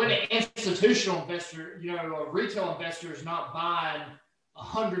 Yeah, like when an institutional investor, a retail investor is not buying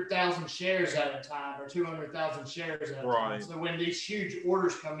 100,000 shares at a time or 200,000 shares at a time. So when these huge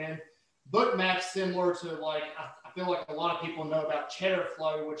orders come in, Bookmap's similar to like, I feel like a lot of people know about Cheddar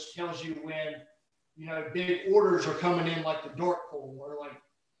Flow, which tells you when, big orders are coming in, like the dark pool, or like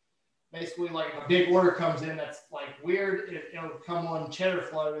basically like if a big order comes in that's like weird, it'll come on Cheddar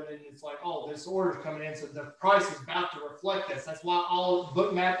Flow, and then it's like, oh, this order's coming in, so the price is about to reflect this. That's why all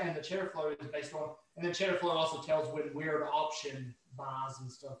Bookmap and the Cheddar Flow is based on. And then Cheddar Flow also tells when weird option buys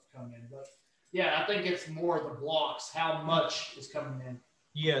and stuff come in. But yeah, I think it's more the blocks, how much is coming in.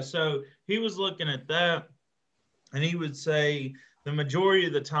 Yeah, so he was looking at that, and he would say the majority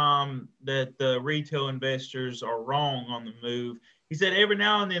of the time that the retail investors are wrong on the move. He said every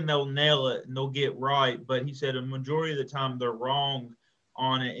now and then they'll nail it and they'll get right, but he said a majority of the time they're wrong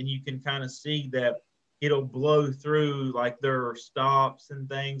on it, and you can kind of see that it'll blow through, like there are stops and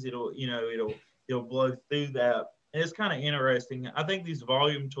things. It'll blow through that. And it's kind of interesting. I think these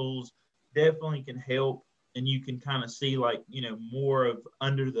volume tools definitely can help, and you can kind of see like, more of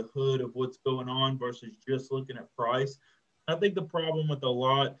under the hood of what's going on versus just looking at price. I think the problem with a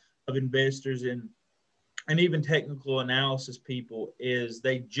lot of investors and even technical analysis people is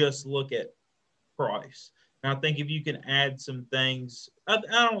they just look at price. And I think if you can add some things, I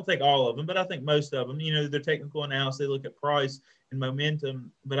don't think all of them, but I think most of them, their technical analysis, they look at price and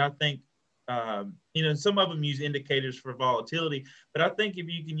momentum. But I think, some of them use indicators for volatility, but I think if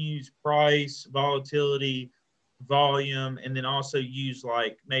you can use price, volatility, volume, and then also use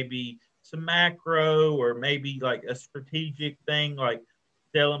like maybe some macro or maybe like a strategic thing like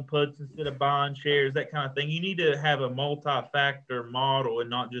selling puts instead of buying shares, that kind of thing. You need to have a multi-factor model and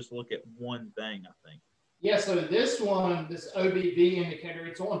not just look at one thing, I think. Yeah, so this OBV indicator,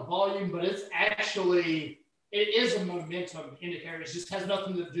 it's on volume, but it is a momentum indicator. It just has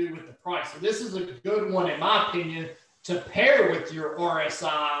nothing to do with the price. So this is a good one, in my opinion, to pair with your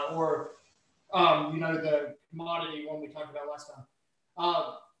RSI or, the commodity one we talked about last time,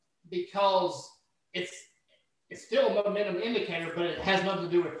 because it's still a momentum indicator, but it has nothing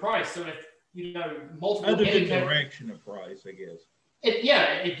to do with price. So if, multiple indicators. The direction of price, I guess.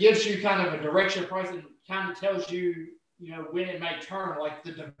 It gives you kind of a direction of price and kind of tells you, when it may turn. Like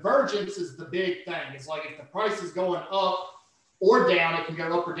the divergence is the big thing. It's like if the price is going up or down, it can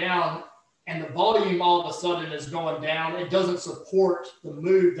go up or down, and the volume all of a sudden is going down. It doesn't support the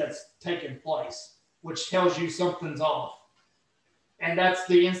move that's taking place, which tells you something's off. And that's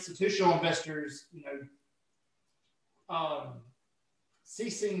the institutional investors,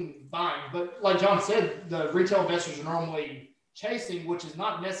 ceasing buying. But like John said, the retail investors are normally chasing, which is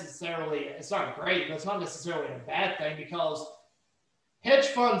not necessarily, it's not great, but it's not necessarily a bad thing because hedge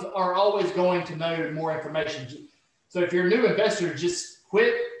funds are always going to know more information. So if you're a new investor, just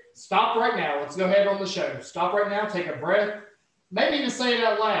quit, stop right now. Let's go ahead on the show. Stop right now, take a breath, maybe even say it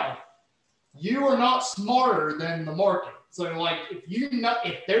out loud. You are not smarter than the market. So like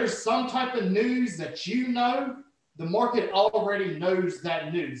if there's some type of news that you know, the market already knows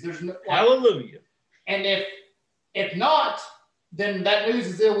that news. There's no, hallelujah. And if not, then that news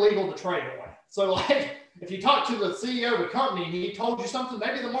is illegal to trade away. So like if you talk to the CEO of a company and he told you something,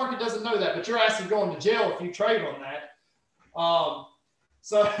 maybe the market doesn't know that, but your ass is going to jail if you trade on that.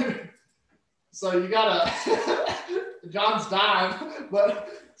 So you gotta John's dying, but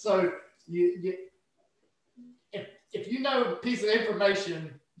so you if you know a piece of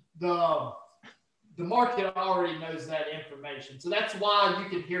information, the market already knows that information. So that's why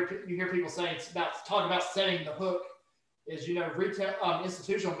you hear people saying talk about setting the hook. Is retail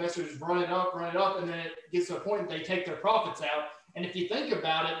institutional investors run it up, and then it gets to a point they take their profits out. And if you think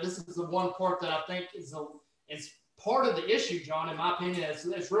about it, this is the one part that I think is part of the issue, John. In my opinion,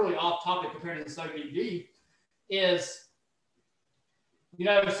 it's really off topic compared to this OBD. Is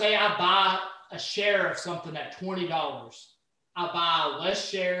say I buy a share of something at $20, I buy less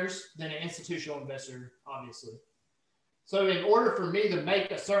shares than an institutional investor, obviously. So in order for me to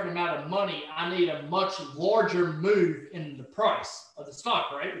make a certain amount of money, I need a much larger move in the price of the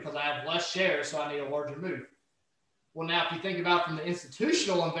stock, right? Because I have less shares, so I need a larger move. Well, now if you think about from the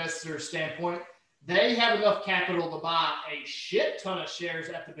institutional investor standpoint, they have enough capital to buy a shit ton of shares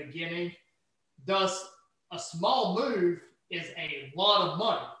at the beginning. Thus, a small move is a lot of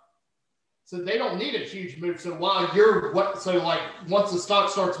money. So they don't need a huge move. So once the stock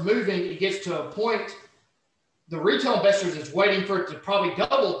starts moving, it gets to a point, the retail investors is waiting for it to probably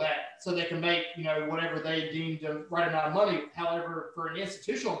double that so they can make, whatever they deem the right amount of money. However, for an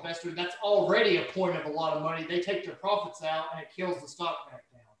institutional investor, that's already a point of a lot of money. They take their profits out and it kills the stock back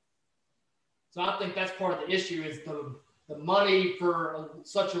down. So I think that's part of the issue is the money for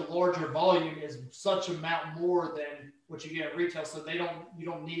such a larger volume is such amount more than what you get at retail. So you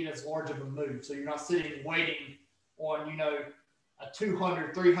don't need as large of a move. So you're not sitting waiting on, a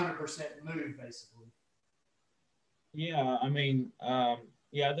 200, 300% move basically. Yeah, I mean, I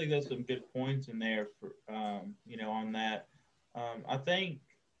think there's some good points in there for, on that. I think,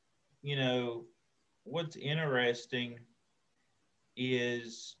 what's interesting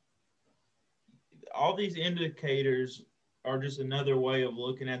is all these indicators are just another way of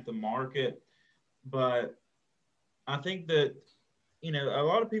looking at the market. But I think that, a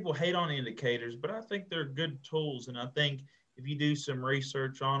lot of people hate on indicators, but I think they're good tools. And I think if you do some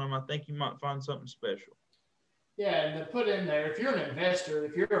research on them, I think you might find something special. Yeah, and to put in there, if you're an investor,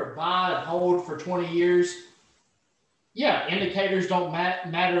 if you're a buy and hold for 20 years, yeah, indicators don't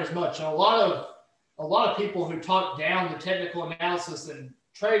matter as much. And a lot of people who talk down the technical analysis and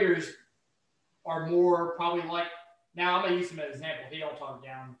traders are more probably like, now I'm going to use him as an example. He don't talk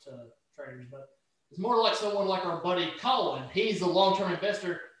down to traders, but it's more like someone like our buddy Colin. He's a long-term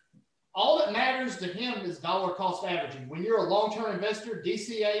investor. All that matters to him is dollar cost averaging. When you're a long-term investor,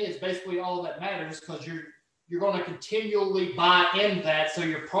 DCA is basically all that matters because you're going to continually buy in that. So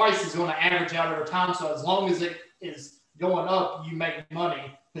your price is going to average out over time. So as long as it is going up, you make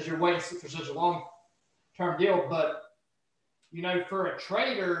money because you're waiting for such a long-term deal. But, for a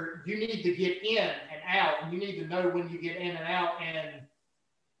trader, you need to get in and out, and you need to know when you get in and out. And,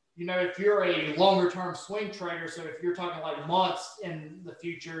 if you're a longer-term swing trader, so if you're talking like months in the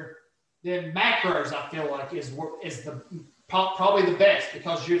future, then macros, I feel like, is probably the best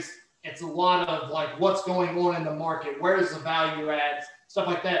because it's a lot of like what's going on in the market, where's the value adds, stuff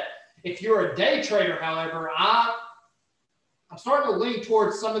like that. If you're a day trader, however, I'm starting to lean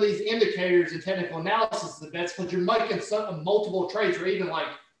towards some of these indicators and technical analysis the best because you're making multiple trades or even like,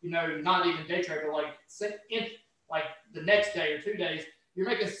 not even day trader, like the next day or 2 days, you're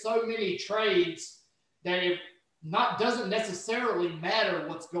making so many trades that it doesn't necessarily matter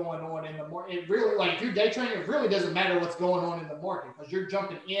what's going on in the market. It really, like if you're day trading, it really doesn't matter what's going on in the market because you're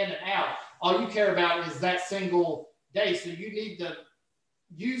jumping in and out. All you care about is that single day. So you need to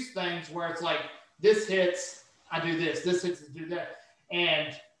use things where it's like this hits, I do this hits, I do that.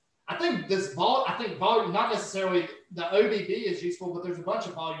 And I think volume, not necessarily the OBB is useful, but there's a bunch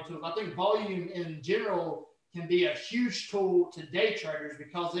of volume tools. I think volume in general can be a huge tool to day traders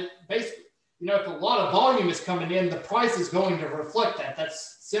because it basically, if a lot of volume is coming in, the price is going to reflect that.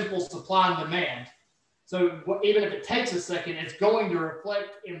 That's simple supply and demand. So even if it takes a second, it's going to reflect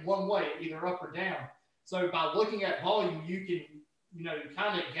in one way, either up or down. So by looking at volume, you can,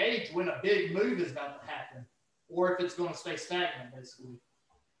 kind of gauge when a big move is about to happen. or if it's going to stay stagnant, basically.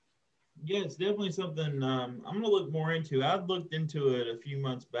 Yeah, it's definitely something I'm going to look more into. I've looked into it a few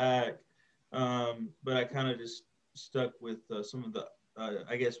months back, but I kind of just stuck with some of the,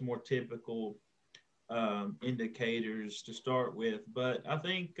 I guess, more typical indicators to start with. But I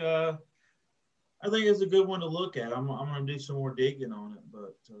think it's a good one to look at. I'm going to do some more digging on it,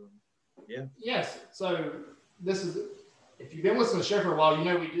 but yeah. Yes. So this is, if you've been listening to the show for a while, you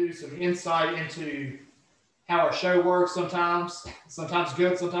know we do some insight into how our show works sometimes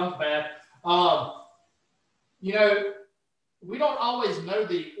good, sometimes bad. You know, we don't always know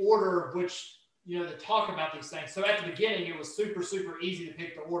the order of which, you know, to talk about these things. So at the beginning, it was super, super easy to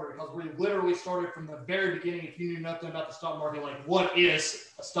pick the order because we literally started from the very beginning. If you knew nothing about the stock market, like what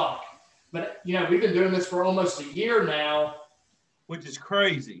is a stock? But, you know, we've been doing this for almost a year now. Which is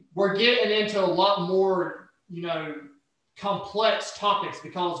crazy. We're getting into a lot more, you know, complex topics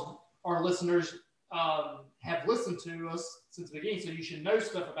because our listeners have listened to us since the beginning, so you should know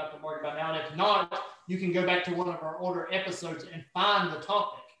stuff about the market by now. And if not, you can go back to one of our older episodes and find the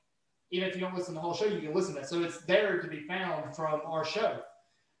topic. Even if you don't listen to the whole show, you can listen to it. So it's there to be found from our show.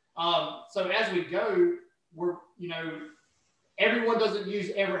 So as we go, we're, you know, everyone doesn't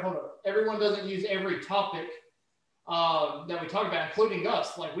use every topic that we talk about, including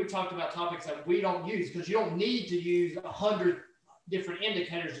us. Like we've talked about topics that we don't use because you don't need to use 100 different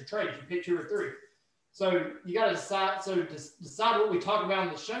indicators to trade. You pick 2 or 3. So you got to decide. So to decide what we talk about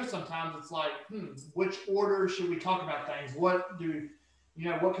on the show, sometimes it's like, which order should we talk about things? What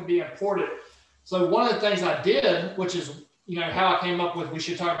could be important? So one of the things I did, which is, you know, how I came up with we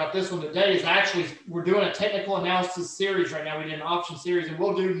should talk about this one today, is actually we're doing a technical analysis series right now. We did an option series, and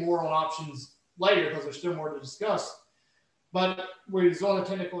we'll do more on options later because there's still more to discuss. But we're doing a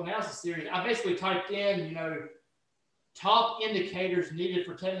technical analysis series. I basically typed in, you know, top indicators needed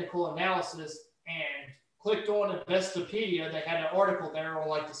for technical analysis and clicked on Investopedia. They had an article there on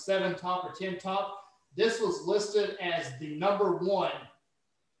like the 7 top or 10 top. This was listed as the number 1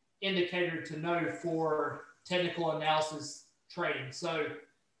 indicator to know for technical analysis trading. So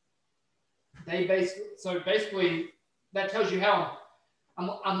basically that tells you how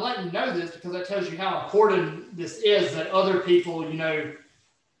I'm letting you know this because that tells you how important this is, that other people, you know,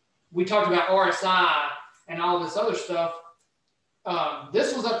 we talked about RSI and all this other stuff.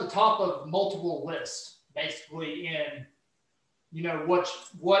 This was at the top of multiple lists, basically, in, you know, what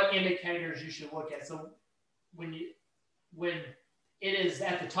indicators you should look at. So when it is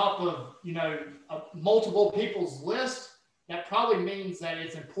at the top of, you know, multiple people's list, that probably means that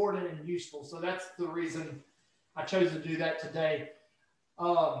it's important and useful. So that's the reason I chose to do that today.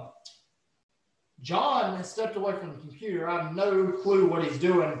 John has stepped away from the computer. I have no clue what he's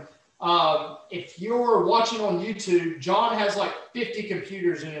doing. If you're watching on YouTube, John has like 50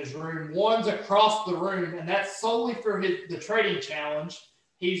 computers in his room. One's across the room, and that's solely for the trading challenge.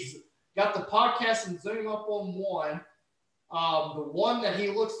 He's got the podcast and Zoom up on one. The one that he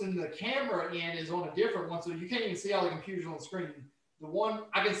looks in the camera in is on a different one, so you can't even see all the computers on the screen. The one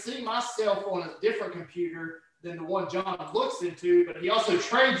I can see myself on a different computer than the one John looks into, but he also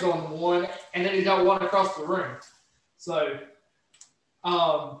trades on the one, and then he's got one across the room. So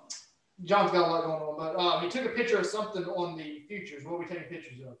John's got a lot going on, but he took a picture of something on the futures. What are we taking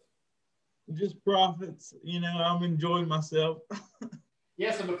pictures of? Just profits. You know, I'm enjoying myself.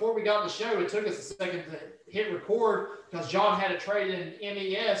 Yeah, so before we got on the show, it took us a second to hit record because John had a trade in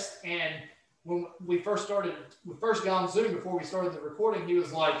MES, and when we first got on Zoom before we started the recording, he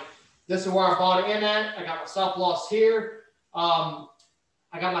was like, this is where I bought in at. I got my stop loss here. I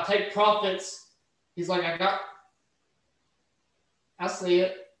got my take profits. He's like, I see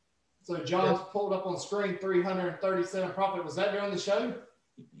it. So John's pulled up on screen 337 profit. Was that during the show?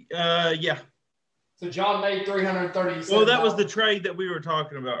 Yeah. So John made 337. Well, that was the trade that we were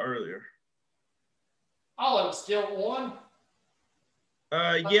talking about earlier. Oh, it was still on?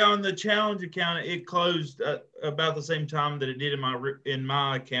 Yeah, on the challenge account, it closed about the same time that it did in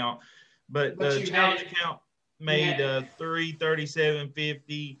my account. But the challenge account made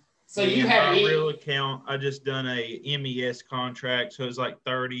 337.50. So you had my real account. I just done a MES contract, so it was like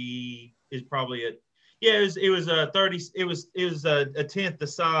 30. Is probably it. Yeah, it was a 30. It was a tenth the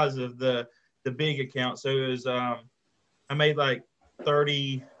size of the big account. So it was I made like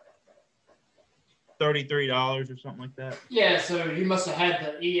 $33 or something like that. Yeah, so you must have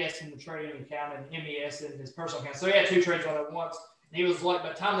had the ES in the trading account and MES in his personal account. So he had 2 trades on it once. And he was like,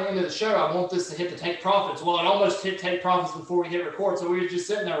 by the time the end of the show, I want this to hit the take profits. Well, it almost hit take profits before we hit record. So we were just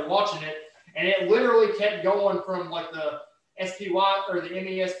sitting there watching it. And it literally kept going from like the SPY or the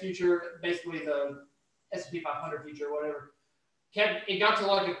MES future, basically the S&P 500 future or whatever. it got to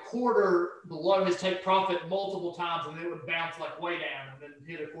like a quarter below his take profit multiple times, and it would bounce like way down and then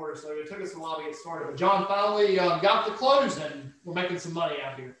hit a quarter. So it took us a while to get started. But John finally got the close, and we're making some money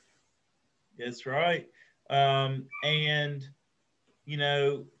out here. That's right. And, you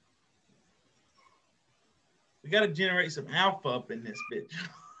know, we got to generate some alpha up in this bitch.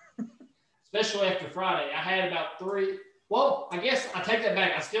 Especially after Friday. I had about 3. Well, I guess I take that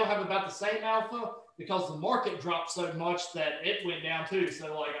back. I still have about the same alpha because the market dropped so much that it went down too.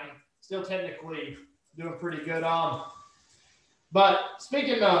 So, like, I'm still technically doing pretty good on. But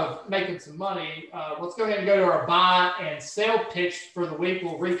speaking of making some money, let's go ahead and go to our buy and sell picks for the week.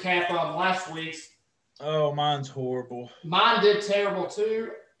 We'll recap on last week's. Oh, mine's horrible. Mine did terrible too,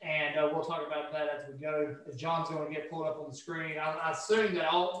 and we'll talk about that as we go. As John's going to get pulled up on the screen, I assume that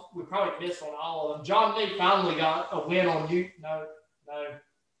we probably missed on all of them. John Lee finally got a win on you. No.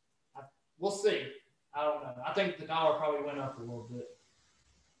 We'll see. I don't know. I think the dollar probably went up a little bit.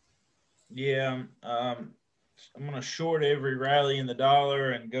 Yeah, I'm going to short every rally in the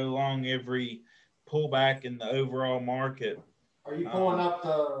dollar and go long every pullback in the overall market. Are you pulling up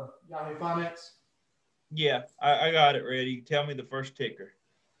the Yahoo Finance? Yeah, I got it ready. Tell me the first ticker.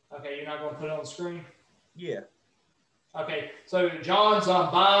 Okay, you're not going to put it on the screen? Yeah. Okay, so John's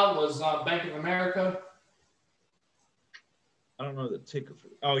buy was Bank of America. I don't know the ticker.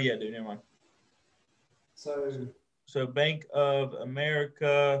 Oh, yeah, dude, never mind. So Bank of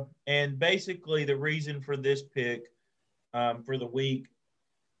America, and basically the reason for this pick for the week,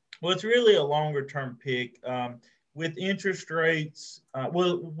 well, it's really a longer-term pick. With interest rates,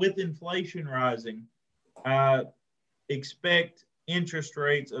 with inflation rising, expect interest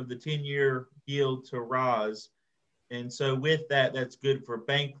rates of the 10-year yield to rise. And so with that, that's good for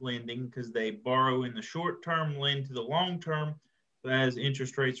bank lending because they borrow in the short term, lend to the long term. But as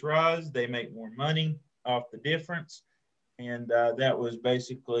interest rates rise, they make more money off the difference. And that was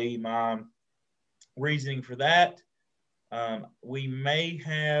basically my reasoning for that. We may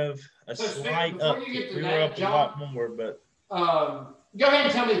have a slight uptick. We were up a lot more, but go ahead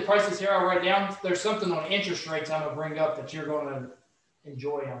and tell me the prices here. I'll write down. There's something on interest rates I'm going to bring up that you're going to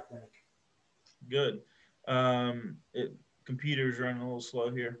enjoy, I think. Good. Computer's running a little slow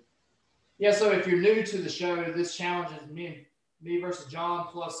here. Yeah, so if you're new to the show, this challenge is me versus John,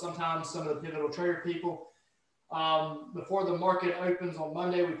 plus sometimes some of the Pivotal Trader people. Before the market opens on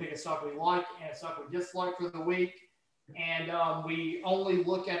Monday, we pick a stock we like and a stock we dislike for the week. And we only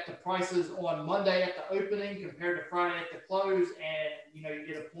look at the prices on Monday at the opening compared to Friday at the close. And, you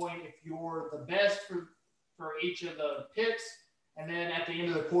get a point if you're the best for each of the picks. And then at the end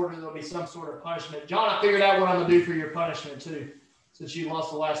of the quarter, there'll be some sort of punishment. John, I figured out what I'm going to do for your punishment, too, since you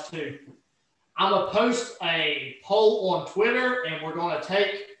lost the last 2. I'm going to post a poll on Twitter, and we're going to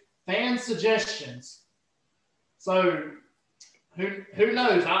take fan suggestions. So who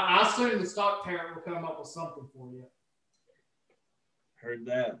knows? I assume the stock parent will come up with something for you. Heard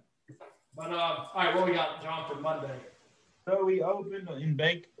that. But all right, what we got, John, for Monday? So we opened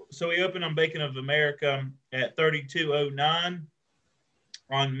on Bank of America at 32.09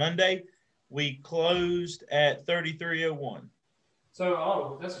 on Monday. We closed at 33.01.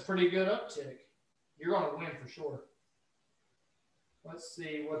 So that's a pretty good uptick. You're going to win for sure. Let's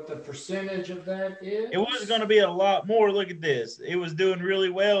see what the percentage of that is. It was going to be a lot more. Look at this. It was doing really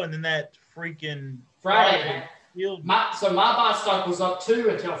well, and then that freaking Friday. My buy stock was up 2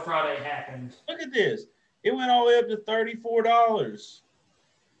 until Friday happened. Look at this. It went all the way up to $34.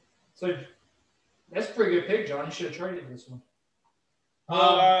 So that's a pretty good pick, John. You should have traded this one.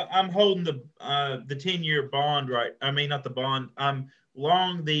 Well, I'm holding the 10-year bond, right? I mean, not the bond. I'm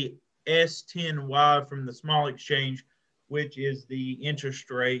long the S10Y from the small exchange, which is the interest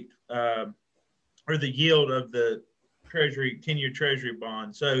rate or the yield of the Treasury 10-year Treasury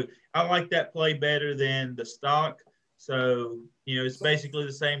bond. So I like that play better than the stock. So it's basically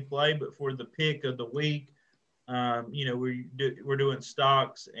the same play, but for the pick of the week, we're doing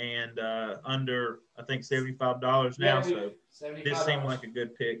stocks and under I think $75 now. Yeah, so $75. This seemed like a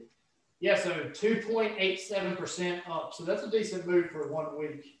good pick. Yeah, so 2.87% up. So that's a decent move for 1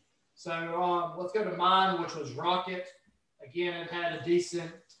 week. So let's go to mine, which was Rocket. Again, it had a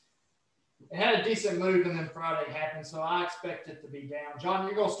decent move, and then Friday happened. So I expect it to be down. John,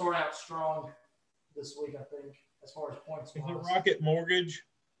 you're going to start out strong this week, I think, as far as points. Is it Rocket Mortgage?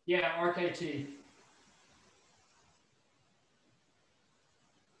 Yeah, RKT.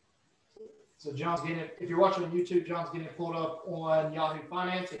 So John's getting it. If you're watching on YouTube, John's getting it pulled up on Yahoo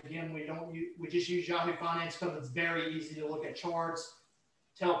Finance. Again, we just use Yahoo Finance because it's very easy to look at charts,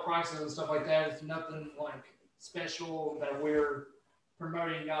 tell prices and stuff like that. It's nothing like special that we're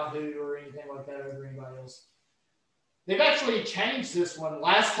promoting Yahoo or anything like that over anybody else. They've actually changed this one.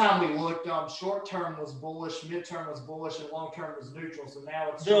 Last time we looked, short term was bullish, midterm was bullish, and long term was neutral. So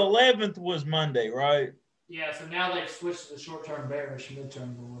now it's the 11th was Monday, right? Yeah, so now they've switched to the short term bearish,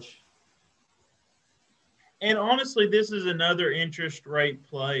 midterm bullish. And honestly, this is another interest rate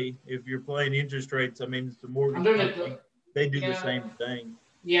play. If you're playing interest rates, I mean, it's the mortgage company. They do the same thing.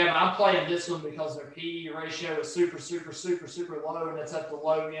 Yeah, but I'm playing this one because their PE ratio is super, super, super, super low, and it's at the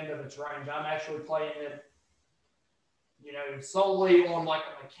low end of its range. I'm actually playing it, solely on like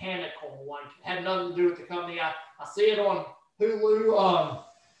a mechanical, like had nothing to do with the company. I see it on Hulu.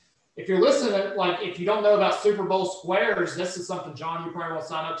 If you're listening, like if you don't know about Super Bowl squares, this is something, John, you probably want to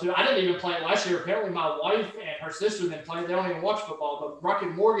sign up to. I didn't even play it last year. Apparently my wife and her sister didn't play it. They don't even watch football, but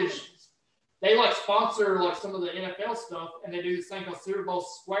Rocket Mortgage, they like sponsor like some of the NFL stuff, and they do this thing called Super Bowl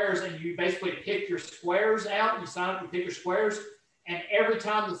squares, and you basically pick your squares out. You sign up, you pick your squares, and every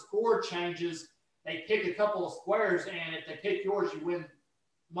time the score changes, they pick a couple of squares, and if they pick yours, you win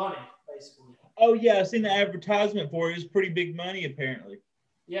money, basically. Oh, yeah, I've seen the advertisement for it. It's pretty big money, apparently.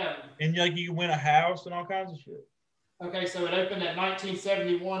 Yeah. And like you can win a house and all kinds of shit. Okay, so it opened at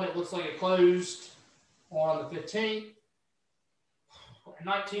 1971. It looks like it closed on the 15th.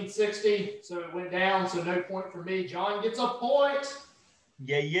 1960, so it went down, so no point for me. John gets a point.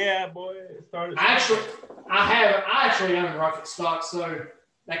 Yeah, boy. It started. I actually own Rocket stock, so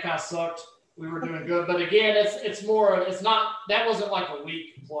that kind of sucked. We were doing good, but again, it's not. That wasn't like a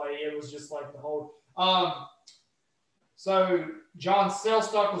weak play. It was just like the whole. So John's sell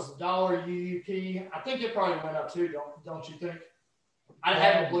stock was $1 UUP. I think it probably went up too. Don't you think? I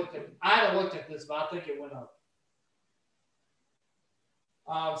haven't looked at this, but I think it went up.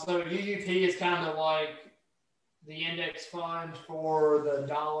 So UUP is kind of like the index fund for the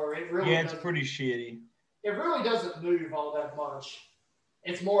dollar. It's pretty shitty. It really doesn't move all that much.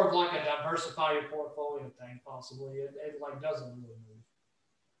 It's more of like a diversify your portfolio thing, possibly. It like doesn't really move.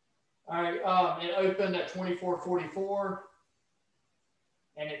 All right, it opened at 24.44,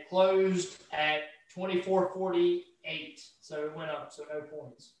 and it closed at 24.48. So it went up, so no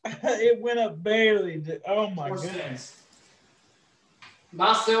points. It went up barely. Oh my goodness.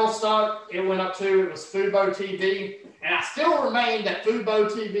 My sell stock, it went up too. It was Fubo TV, and I still remain that Fubo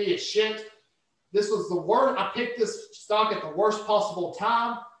TV is shit. This was the worst. I picked this stock at the worst possible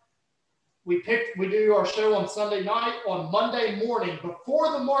time. We do our show on Sunday night. On Monday morning,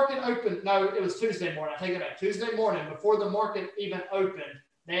 before the market opened, no, it was Tuesday morning. I take it back. Tuesday morning, before the market even opened,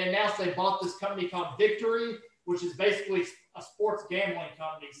 they announced they bought this company called Victory, which is basically a sports gambling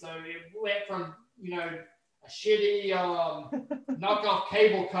company. So it went from, a shitty knockoff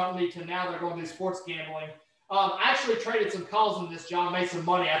cable company to now they're going to do sports gambling. I actually traded some calls on this, John, made some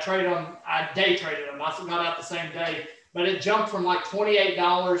money. I day traded them. I got out the same day. But it jumped from like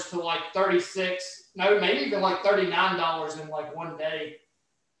 $28 to like $36, no, maybe even like $39 in like one day.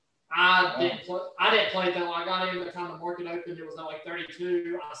 I didn't play it that long. I got in the time the market opened. It was at like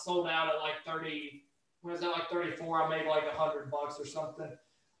 32. I sold out at like 30. When it was at like 34, I made like $100 or something.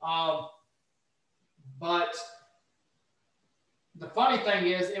 But the funny thing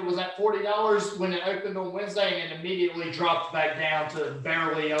is, it was at $40 when it opened on Wednesday, and it immediately dropped back down to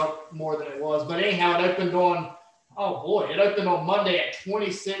barely up more than it was. But anyhow, it opened on Monday at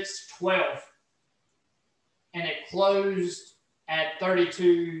 26.12, and it closed at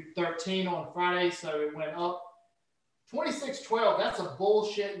 32.13 on Friday, so it went up. 26.12, that's a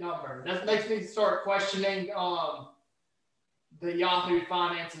bullshit number. That makes me start questioning the Yahoo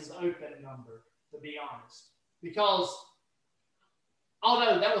Finances open number, to be honest. Because,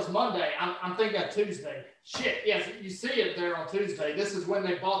 no, that was Monday. I'm thinking of Tuesday. Shit, yes, you see it there on Tuesday. This is when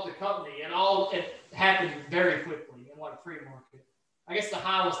they bought the company. It happened very quickly in like pre-market. I guess the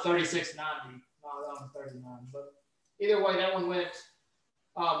high was 36.90, not 39. But either way, that one went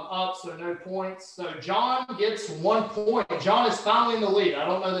up, so no points. So John gets 1 point. John is finally in the lead. I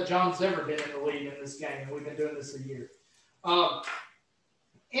don't know that John's ever been in the lead in this game, and we've been doing this a year.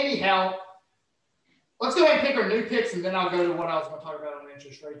 Anyhow, let's go ahead and pick our new picks, and then I'll go to what I was going to talk about on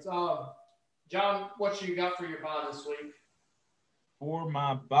interest rates. John, what you got for your buy this week? For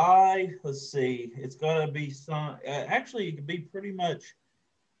my buy, let's see. It's going to be some. Actually, it could be pretty much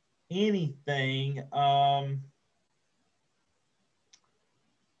anything.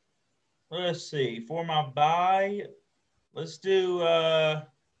 Let's see. For my buy, let's do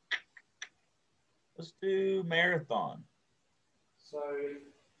Marathon. So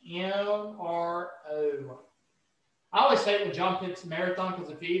MRO. I always hate when John picks Marathon because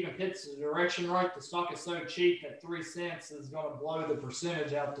if he even picks the direction right, the stock is so cheap that 3 cents is going to blow the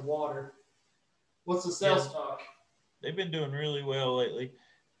percentage out the water. What's the sell stock? They've been doing really well lately.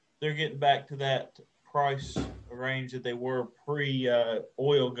 They're getting back to that price range that they were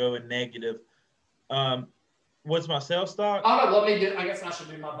pre-oil going negative. What's my sell stock? Oh, no, I guess I should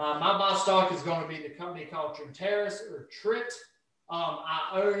do my buy. My buy stock is going to be the company called Trinteris or Trit. I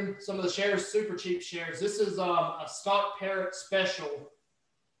own some of the shares, super cheap shares. This is a stock parrot special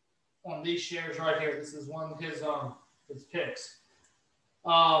on these shares right here. This is one of his picks.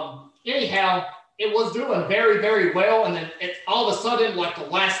 Anyhow, it was doing very, very well, and then all of a sudden, like the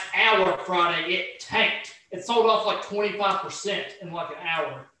last hour Friday, it tanked. It sold off like 25% in like an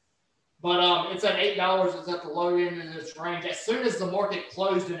hour. But it's at $8. It's at the low end of its range. As soon as the market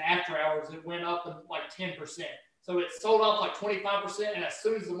closed in after hours, it went up in like 10%. So it sold off like 25%, and as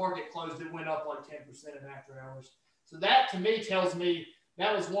soon as the market closed, it went up like 10% in after hours. So that to me tells me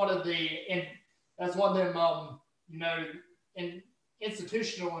that was one of them,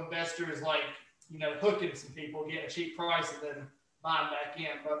 institutional investors like, hooking some people, getting a cheap price, and then buying back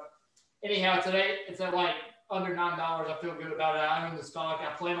in. But anyhow, today it's at like under $9. I feel good about it. I own the stock.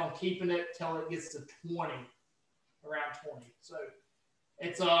 I plan on keeping it till it gets to 20, around 20. So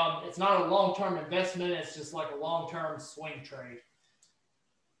it's not a long-term investment. It's just like a long-term swing trade.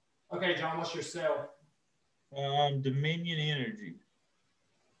 Okay, John, what's your sell? Dominion Energy.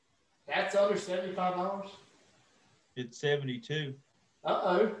 That's under $75. It's 72.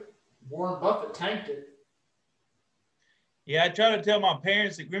 Uh-oh. Warren Buffett tanked it. Yeah, I try to tell my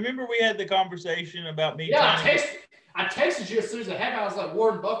parents. Remember we had the conversation about me. Yeah, I texted you as soon as it happened. I was like,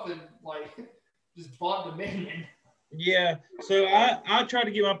 Warren Buffett, just bought Dominion. Yeah, so I tried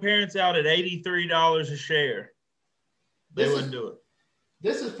to get my parents out at $83 a share. They wouldn't do it.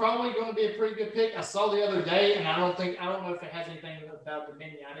 This is probably going to be a pretty good pick. I saw the other day, and I don't know if it has anything about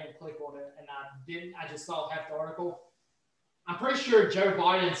Dominion. I didn't click on it, and I just saw half the article. I'm pretty sure Joe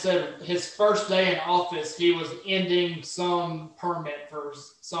Biden said his first day in office, he was ending some permit for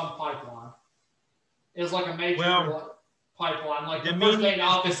some pipeline. It was like a major pipeline. Like the first day in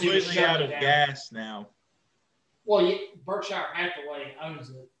office, he was shutting out of down. gas now. Well, Berkshire Hathaway owns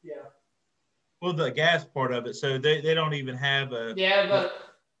it. Yeah. Well, the gas part of it, so they don't even have a. Yeah, but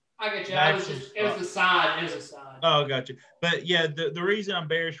I get you. It was a side. It was a side. Oh, gotcha. But yeah, the reason I'm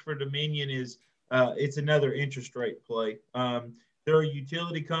bearish for Dominion is it's another interest rate play. They're a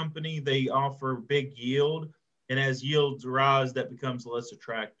utility company. They offer big yield, and as yields rise, that becomes less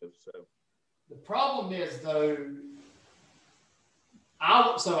attractive. So the problem is, though,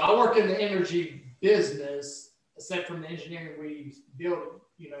 I work in the energy business. Except from the engineering, we build.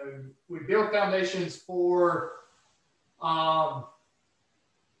 We build foundations for, like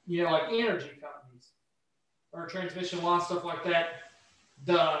energy companies or transmission lines, stuff like that.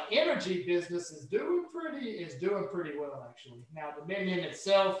 The energy business is doing pretty well, actually. Now, Dominion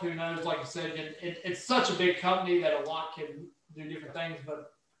itself, who knows? Like you said, it's such a big company that a lot can do different things.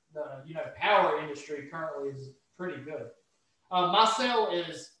 But the power industry currently is pretty good. My sell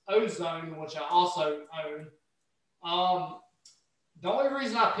is Ozone, which I also own. The only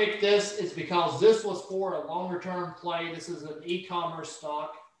reason I picked this is because this was for a longer-term play. This is an e-commerce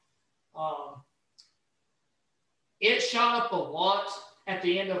stock. It shot up a lot at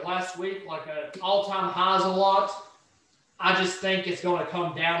the end of last week, like all-time highs a lot. I just think it's going to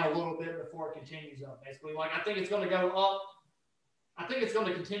come down a little bit before it continues up, basically. I think it's going to go up. I think it's going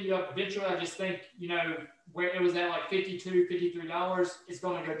to continue up eventually. I just think, where it was at like $52, $53, it's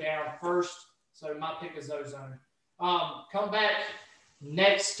going to go down first. So my pick is Ozone. Come back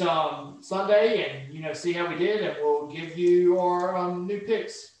next Sunday and see how we did, and we'll give you our new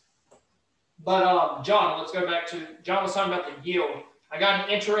picks. But John, let's go back to John was talking about the yield. I got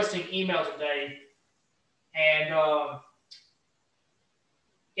an interesting email today, and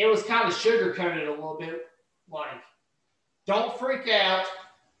it was kind of sugar coated a little bit, like don't freak out.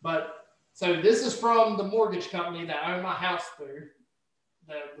 But so this is from the mortgage company that I own my house through,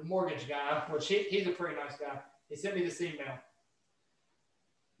 the mortgage guy, which he's a pretty nice guy. He sent me this email.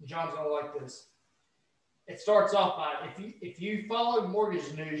 John's gonna like this. It starts off by, if you follow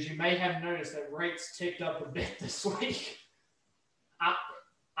mortgage news, you may have noticed that rates ticked up a bit this week.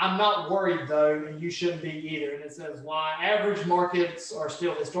 I'm not worried though, and you shouldn't be either. And it says why average markets are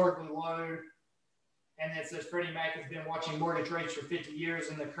still historically low. And it says Freddie Mac has been watching mortgage rates for 50 years,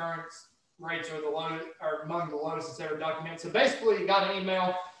 and the current rates are among the lowest it's ever documented. So basically, you got an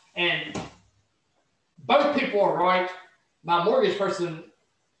email, and both people are right. My mortgage person,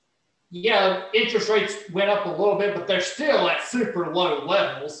 interest rates went up a little bit, but they're still at super low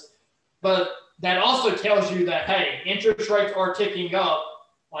levels. But that also tells you that, hey, interest rates are ticking up.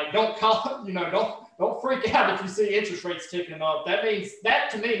 Like, don't freak out if you see interest rates ticking up. That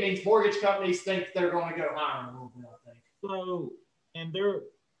to me means mortgage companies think they're going to go higher a little bit, I think. So, and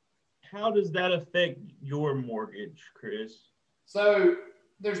how does that affect your mortgage, Chris? So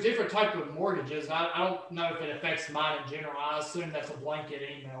there's different type of mortgages. I don't know if it affects mine in general. I assume that's a blanket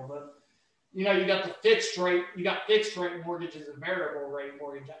email, but you got the fixed rate. You got fixed rate mortgages and variable rate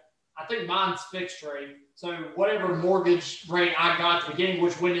mortgage. I think mine's fixed rate. So whatever mortgage rate I got at the beginning,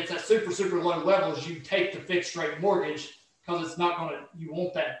 which when it's at super, super low levels, you take the fixed rate mortgage because it's not going to, you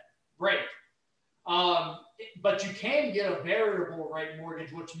want that rate. But you can get a variable rate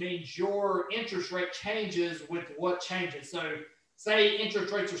mortgage, which means your interest rate changes with what changes. So say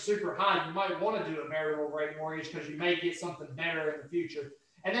interest rates are super high, you might want to do a variable rate mortgage because you may get something better in the future.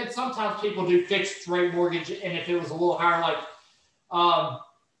 And then sometimes people do fixed rate mortgage, and if it was a little higher, like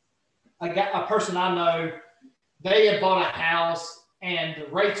a person I know, they had bought a house and the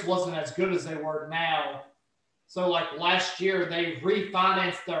rates wasn't as good as they were now. So like last year, they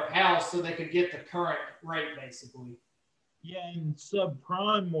refinanced their house so they could get the current rate, basically. Yeah, and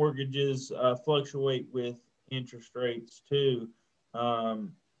subprime mortgages fluctuate with interest rates too.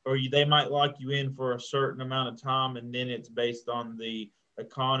 Or they might lock you in for a certain amount of time, and then it's based on the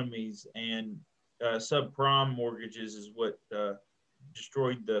economies. And subprime mortgages is what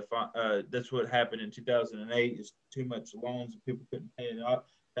destroyed that's what happened in 2008. Is too much loans and people couldn't pay it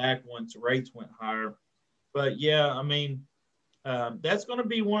back once rates went higher. But yeah, I mean, that's going to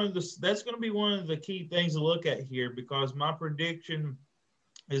be one of the key things to look at here, because my prediction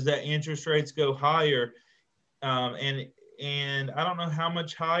is that interest rates go higher, and I don't know how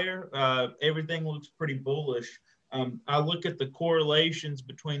much higher. Everything looks pretty bullish. I look at the correlations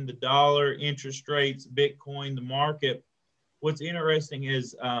between the dollar, interest rates, Bitcoin, the market. What's interesting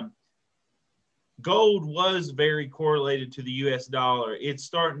is gold was very correlated to the US dollar. It's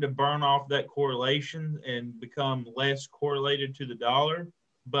starting to burn off that correlation and become less correlated to the dollar.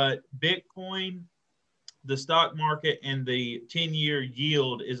 But Bitcoin, the stock market, and the 10-year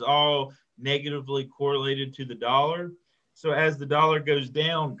yield is all negatively correlated to the dollar. So as the dollar goes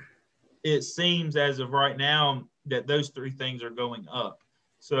down, it seems as of right now that those three things are going up.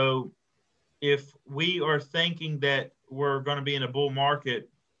 So if we are thinking that we're going to be in a bull market,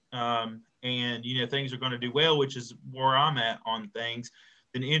 and things are going to do well, which is where I'm at on things,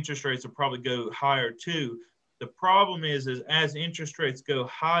 then interest rates will probably go higher too. The problem is as interest rates go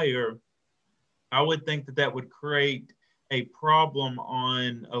higher, I would think that would create a problem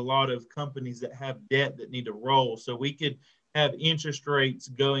on a lot of companies that have debt that need to roll. So we could have interest rates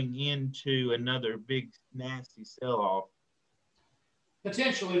going into another big nasty sell-off.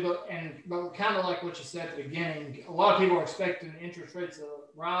 Potentially, but kind of like what you said at the beginning, a lot of people are expecting interest rates to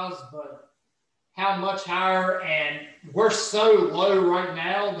rise, but how much higher? And we're so low right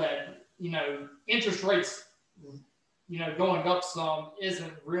now that, interest rates, going up some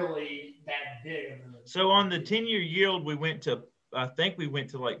isn't really that big of a. So on the 10-year yield, I think we went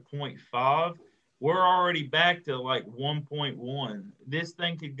to like 0.5. We're already back to like 1.1. This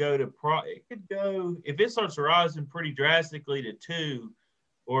thing could go to if it starts rising pretty drastically to 2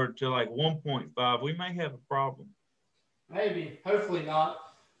 or to like 1.5, we may have a problem. Maybe, hopefully not.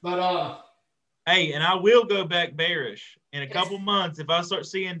 But hey, and I will go back bearish in a couple months. If I start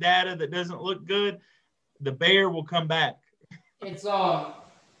seeing data that doesn't look good, the bear will come back. It's well,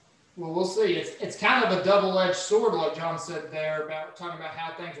 we'll see. It's kind of a double-edged sword, like John said there, about talking about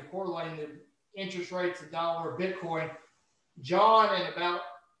how things are correlating to interest rates, the dollar, Bitcoin. John, in about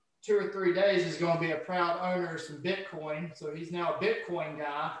 2 or 3 days, is going to be a proud owner of some Bitcoin. So he's now a Bitcoin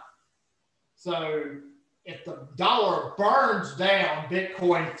guy. So if the dollar burns down,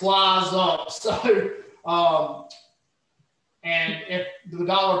 Bitcoin flies up. So, and if the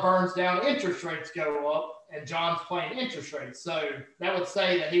dollar burns down, interest rates go up, and John's playing interest rates. So that would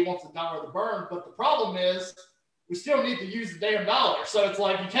say that he wants the dollar to burn. But the problem is, we still need to use the damn dollar. So it's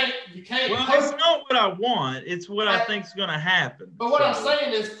like you can't. Well, it's not what I want. It's what I think is going to happen. But what I'm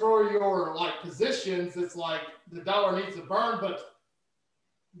saying is, for your positions, it's like the dollar needs to burn, but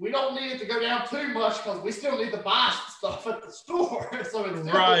we don't need it to go down too much because we still need to buy stuff at the store. So it's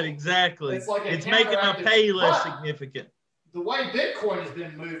right, exactly. It's making my pay less significant. The way Bitcoin has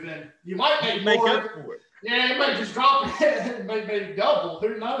been moving, you might make up for it. Yeah, it may just drop it. It may double.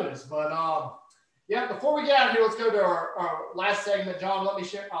 Who knows? But yeah, before we get out of here, let's go to our last segment. John, let me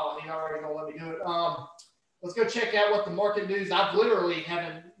share. Oh, he's already going to let me do it. Let's go check out what the market news. I've literally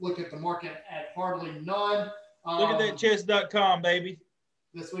haven't looked at the market at hardly none. Look at that chess.com, baby.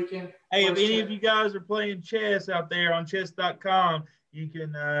 This weekend. Hey, if any of you guys are playing chess out there on chess.com, you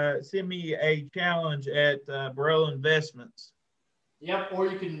can send me a challenge at Burrell Investments. Yep, or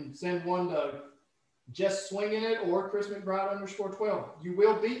you can send one to Just Swinging It or Chris McBride _12. You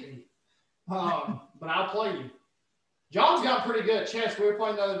will beat me. But I'll play you. John's got pretty good at chess. We were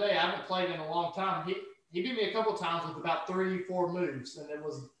playing the other day. I haven't played in a long time. He beat me a couple times with about 3-4 moves, and it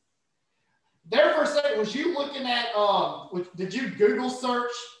was there for a second. Was you looking at did you Google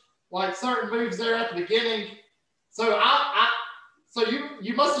search like certain moves there at the beginning? So so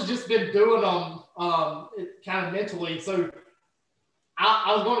you must have just been doing them kind of mentally. So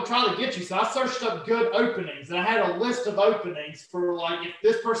I was going to try to get you. So I searched up good openings, and I had a list of openings for like if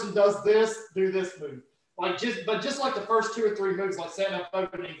this person does this, do this move. Just like the first 2 or 3 moves, like setting up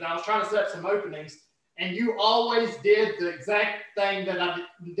openings. I was trying to set up some openings, and you always did the exact thing that I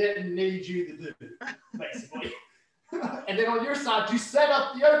didn't need you to do, basically. And then on your side, you set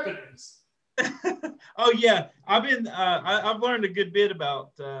up the openings. Oh yeah, I've learned a good bit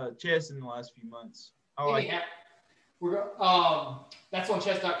about chess in the last few months. We're that's on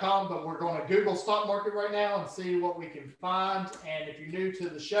chess.com, but we're going to Google stock market right now and see what we can find. And if you're new to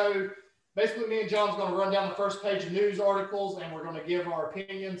the show, basically me and John's going to run down the first page of news articles, and we're going to give our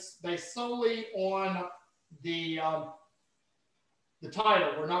opinions based solely on the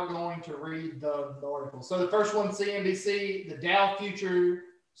title. We're not going to read the article. So the first one, CNBC, the Dow futures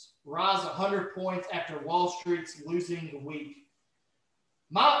rise 100 points after Wall Street's losing week.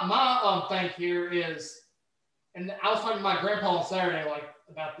 My thing here is, and I was talking to my grandpa on Saturday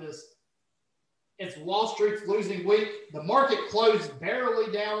about this. It's Wall Street's losing week. The market closed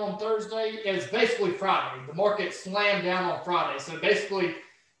barely down on Thursday. It's basically Friday. The market slammed down on Friday. So basically,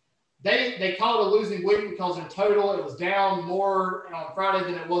 they call it a losing week because in total it was down more on Friday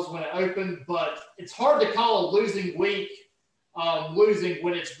than it was when it opened. But it's hard to call a losing week losing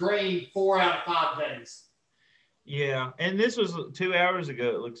when it's green 4 out of 5 days. Yeah, and this was 2 hours ago,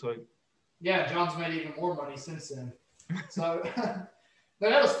 it looks like. Yeah, John's made even more money since then. So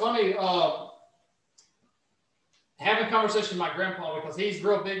that was funny. Having a conversation with my grandpa, because he's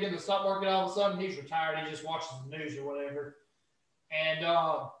real big in the stock market. All of a sudden, he's retired. He just watches the news or whatever. And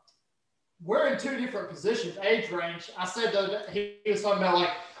we're in 2 different positions, age range. I said that he was talking about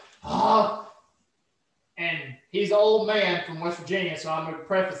and he's an old man from West Virginia, so I'm going to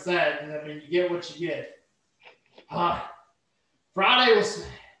preface that. And I mean, you get what you get. Friday was.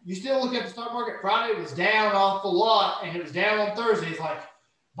 You still look at the stock market, Friday was down an awful lot, and it was down on Thursday. It's like,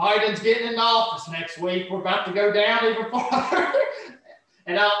 Biden's getting into office next week. We're about to go down even farther.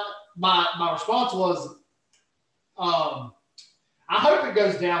 And my response was, I hope it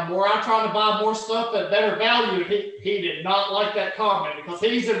goes down more. I'm trying to buy more stuff at better value. He did not like that comment because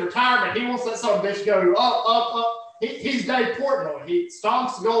he's in retirement. He wants that son of a bitch go up. He's Dave Portnoy.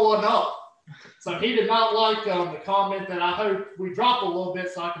 Stock's going up. So he did not like the comment that I hope we drop a little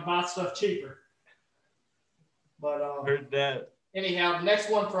bit so I can buy stuff cheaper. But heard that. Anyhow, the next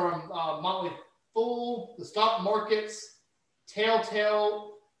one from Motley Fool, the stock market's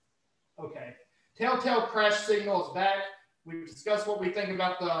telltale crash signal is back. We've discussed what we think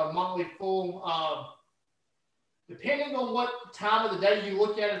about the Motley Fool. Depending on what time of the day you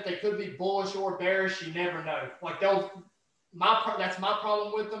look at it, they could be bullish or bearish. You never know. That's my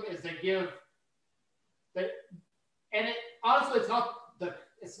problem with them is they give. Honestly,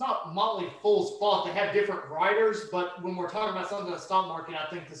 it's not Motley Fool's fault. They have different writers, but when we're talking about something in the stock market, I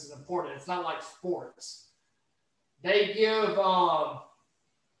think this is important. It's not like sports. They give, one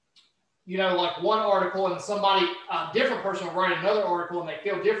article and a different person will write another article and they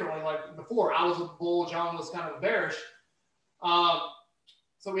feel differently. Like before, I was a bull, John was kind of bearish.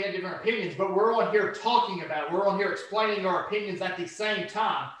 So we had different opinions, but we're on here talking about it. We're on here explaining our opinions at the same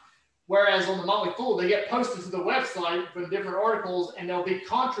time. Whereas on the Motley Fool, they get posted to the website from different articles, and they'll be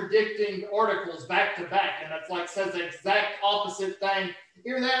contradicting articles back to back, and that's says the exact opposite thing.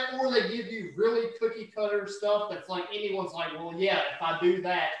 Either that, or they give you really cookie cutter stuff that's like anyone's like, well, yeah, if I do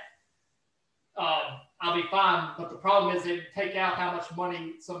that, I'll be fine. But the problem is they take out how much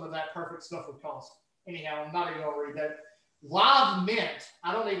money some of that perfect stuff would cost. Anyhow, I'm not even going to read that. Live Mint.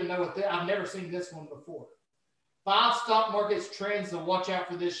 I don't even know I've never seen this one before. 5 stock markets trends to watch out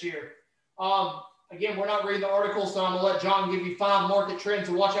for this year. Again, we're not reading the article, so I'm going to let John give you 5 market trends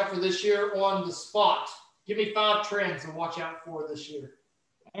to watch out for this year on the spot. Give me 5 trends to watch out for this year.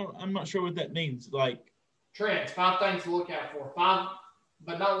 I'm not sure what that means. Trends, 5 things to look out for. 5,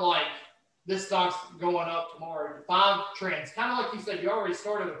 but not like this stock's going up tomorrow. 5 trends. Kind of like you said, you already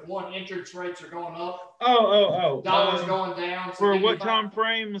started with 1. Interest rates are going up. Dollars going down. So for what time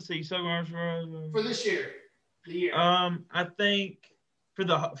frame? Let's see. For this year. The year. I think for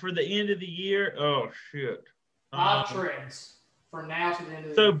the end of the year. Oh shit. 5 trends from now to the end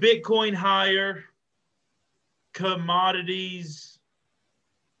of the year. So Bitcoin higher, commodities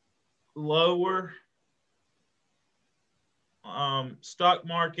lower, stock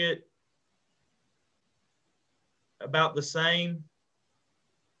market about the same.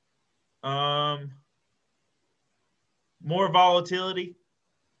 More volatility.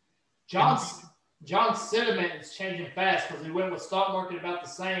 John's sentiment is changing fast because he went with stock market about the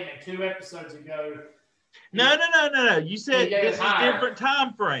same, and 2 episodes ago. No. You said this is different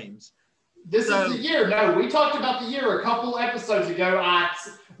time frames. This is the year. No, we talked about the year a couple episodes ago.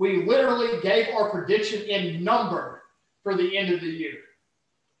 We literally gave our prediction in number for the end of the year.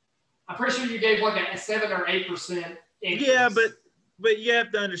 I'm pretty sure you gave like a 7 or 8% increase. Yeah, but you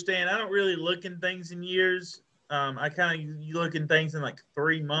have to understand, I don't really look in things in years. I kind of look in things in like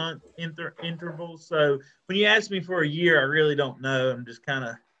 3-month intervals. So when you ask me for a year, I really don't know. I'm just kind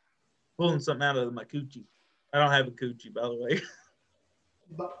of pulling something out of my coochie. I don't have a coochie, by the way.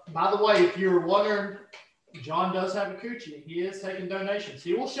 But by the way, if you're wondering, John does have a coochie. He is taking donations.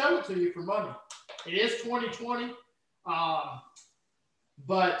 He will show it to you for money. It is 2020,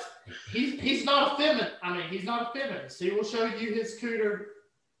 but he's not a feminist. I mean, he's not a feminist. He will show you his cooter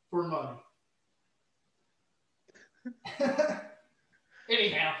for money.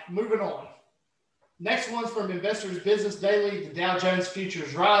 Anyhow, moving on. Next one's from Investors Business Daily. The Dow Jones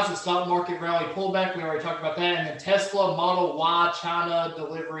Futures rise, the stock market rally pullback. We already talked about that. And then Tesla Model Y China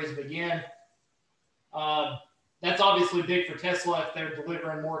deliveries begin. That's obviously big for Tesla if they're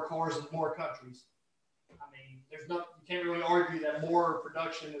delivering more cars in more countries. I mean, you can't really argue that more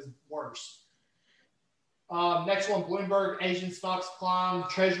production is worse. Next one, Bloomberg, Asian stocks climb,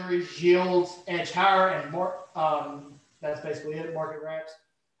 treasuries, yields, edge higher, and more. That's basically it, market wraps.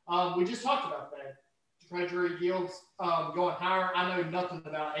 We just talked about that. Treasury yields going higher. I know nothing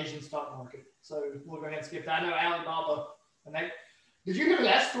about Asian stock market, so we'll go ahead and skip that. I know Alibaba. Did you hear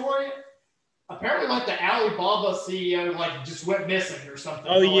that story? Apparently, like the Alibaba CEO, like just went missing or something.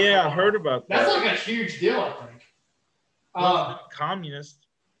 Oh yeah, I heard about that. That's like a huge deal, I think. Communist.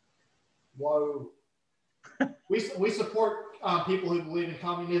 Whoa. We support people who believe in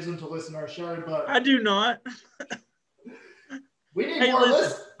communism to listen to our show, but I do not. We need more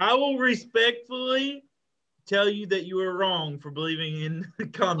listeners. I will respectfully tell you that you are wrong for believing in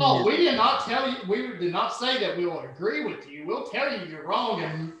communism. Oh, we did not tell you. We did not say that we will agree with you. We'll tell you you're wrong,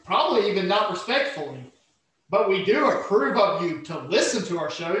 and probably even not respectfully. But we do approve of you to listen to our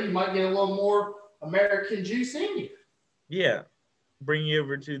show. You might get a little more American juice in you. Yeah, bring you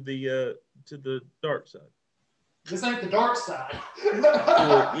over to the dark side. This ain't the dark side.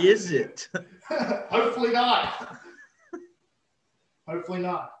 Or is it? Hopefully not. Hopefully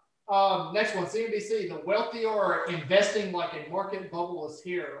not. Next one, CNBC. The wealthy are investing like a market bubble is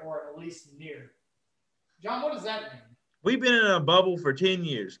here, or at least near. John, what does that mean? We've been in a bubble for 10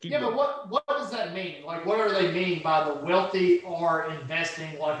 years. But what does that mean? Like, what do they mean by the wealthy are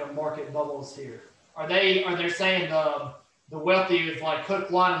investing like a market bubble is here? Are they saying the wealthy is like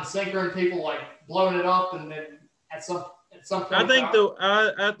hook, line, and sinker, and people like blowing it up, and then at some point, I think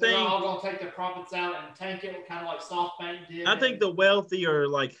they're all gonna take their profits out and tank it, kind of like SoftBank did. I think the wealthy are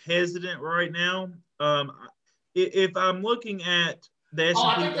like hesitant right now. If I'm looking at the S&P,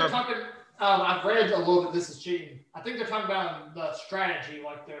 I think they're talking. I've read a little bit. This is cheating. I think they're talking about the strategy,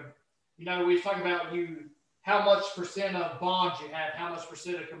 like we were talking about how much percent of bonds you have, how much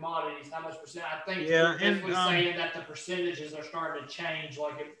percent of commodities, how much percent. I think they're basically saying that the percentages are starting to change,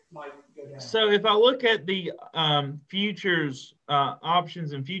 like it might go down. So if I look at the futures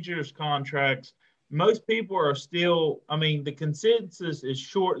options and futures contracts, most people are still, the consensus is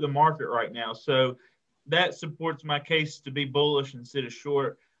short the market right now. So that supports my case to be bullish instead of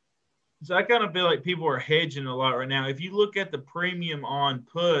short. So I kind of feel like people are hedging a lot right now. If you look at the premium on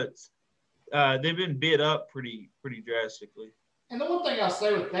puts, they've been bid up pretty drastically. And the one thing I'll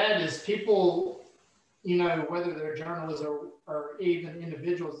say with that is people, whether they're journalists or even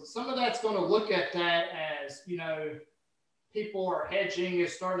individuals, some of that's going to look at that as, people are hedging,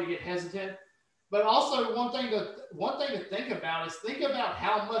 is starting to get hesitant. But also one thing to think about is think about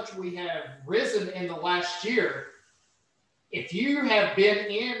how much we have risen in the last year. If you have been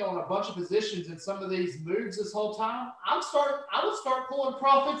in on a bunch of positions in some of these moves this whole time, I would start pulling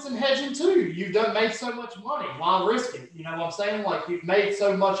profits and hedging too. You've made so much money. Why risk it? You know what I'm saying? Like, you've made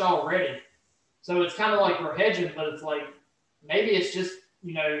so much already. So it's kind of like we're hedging, but it's like maybe it's just,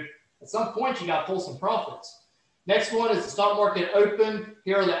 at some point you got to pull some profits. Next one is the stock market open.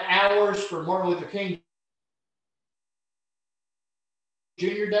 Here are the hours for Martin Luther King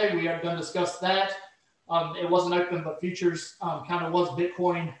Jr. Day. We have done discussed that. It wasn't open, but futures kind of was.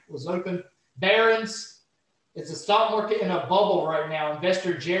 Bitcoin was open. Barron's, it's a stock market in a bubble right now.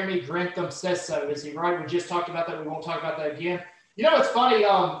 Investor Jeremy Grantham says so. Is he right? We just talked about that. We won't talk about that again. It's funny.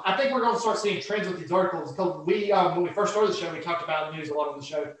 I think we're going to start seeing trends with these articles because when we first started the show, we talked about the news a lot on the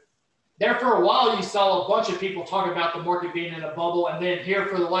show. there for a while, you saw a bunch of people talk about the market being in a bubble. And then here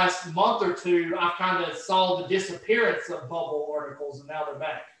for the last month or two, I kind of saw the disappearance of bubble articles, and now they're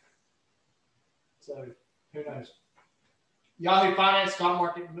back. So who knows? Yahoo Finance stock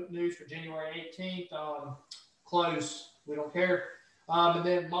market news for January 18th. Close. We don't care. And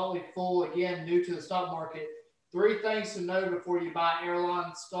then Motley Fool, again, new to the stock market. 3 things to know before you buy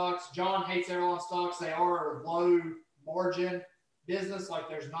airline stocks. John hates airline stocks. They are a low margin business. Like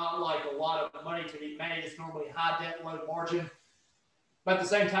there's not like a lot of money to be made. It's normally high debt, low margin. But at the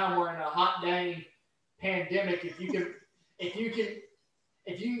same time, we're in a hot dang pandemic. If you can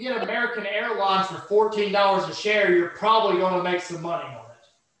get American Airlines for $14 a share, you're probably going to make some money on it.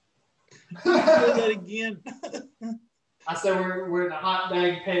 Say that again. I said we're in a hot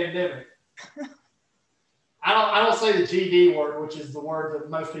dang pandemic. I don't say the GD word, which is the word that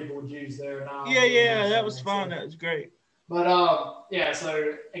most people would use there. Yeah, that was fun. That was great. But yeah.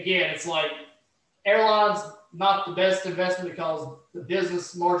 So again, it's like airlines not the best investment because the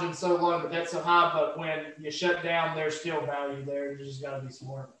business margin's so low, the debt's so high. But when you shut down, there's still value there. You just got to be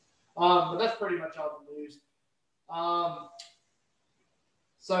smart. But that's pretty much all the news.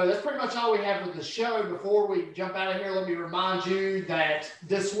 So that's pretty much all we have with the show. Before we jump out of here, let me remind you that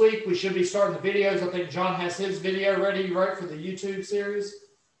this week we should be starting the videos. I think John has his video ready, right, for the YouTube series.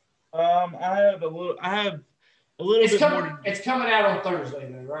 I have a little bit more. It's coming out on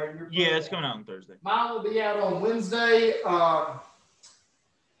Thursday, though, right? Yeah, it's coming out on Thursday. Mine will be out on Wednesday.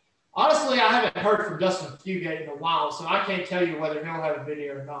 Honestly, I haven't heard from Dustin Fugate in a while, so I can't tell you whether he'll have a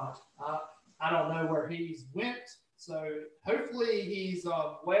video or not. I don't know where he's went. So hopefully he's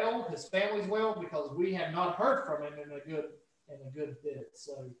well, his family's well, because we have not heard from him in a good bit.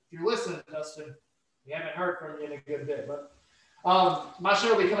 So if you're listening, Dustin, we haven't heard from you in a good bit. But my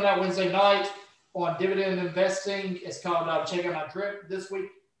show will be coming out Wednesday night on dividend investing. It's called Check Out My Drip. This week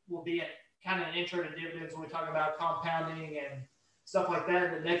will be kind of an intro to dividends when we talk about compounding and stuff like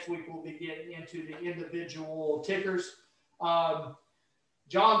that. And the next week we'll be getting into the individual tickers.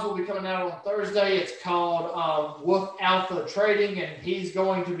 John's will be coming out on Thursday. It's called Wolf Alpha Trading, and he's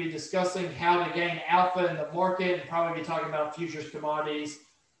going to be discussing how to gain alpha in the market and probably be talking about futures commodities.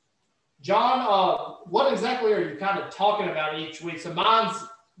 John, what exactly are you kind of talking about each week? So mine's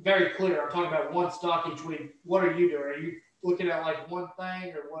very clear. I'm talking about one stock each week. What are you doing? Are you looking at like one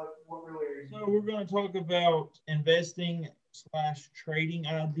thing, or what really are you doing? So we're going to talk about investing / trading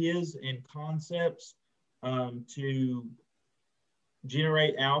ideas and concepts to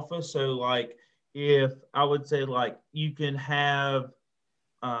generate alpha. So like if I would say like you can have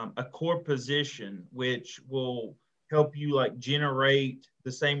a core position which will help you like generate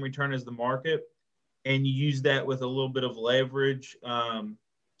the same return as the market, and you use that with a little bit of leverage.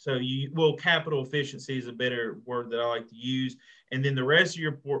 Capital efficiency is a better word that I like to use. And then the rest of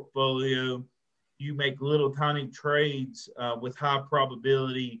your portfolio, you make little tiny trades with high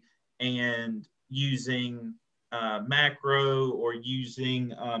probability and using macro or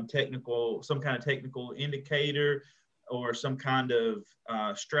using some kind of technical indicator or some kind of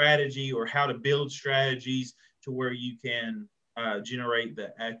strategy, or how to build strategies to where you can generate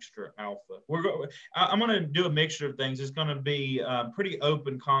the extra alpha. I'm going to do a mixture of things. It's going to be pretty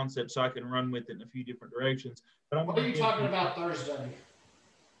open concept, so I can run with it in a few different directions. But what are you talking about Thursday?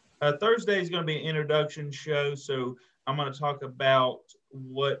 Thursday is going to be an introduction show, so I'm going to talk about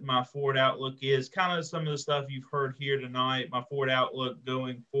what my forward outlook is, kind of some of the stuff you've heard here tonight, my forward outlook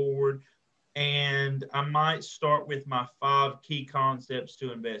going forward. And I might start with my 5 key concepts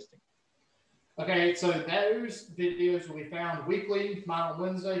to investing. Okay, so those videos will be found weekly. Mine on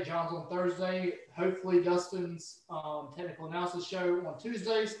Wednesday, John's on Thursday. Hopefully Dustin's technical analysis show on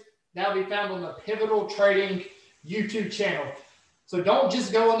Tuesdays. That'll be found on the Pivotal Trading YouTube channel. So don't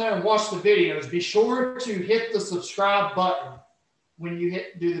just go in there and watch the videos. Be sure to hit the subscribe button when you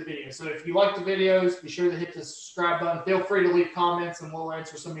do the video. So if you like the videos, be sure to hit the subscribe button. Feel free to leave comments and we'll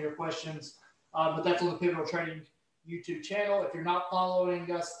answer some of your questions. But that's on the Pivotal Trading YouTube channel. If you're not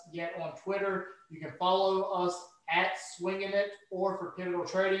following us yet on Twitter, you can follow us at Swinging It, or for Pivotal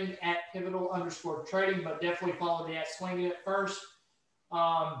Trading at Pivotal_trading, but definitely follow the at Swinging It first.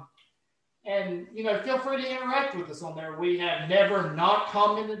 And, feel free to interact with us on there. We have never not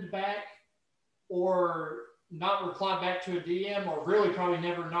commented back or not replied back to a DM, or really probably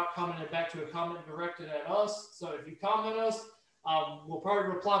never not commented back to a comment directed at us. So if you comment us, we'll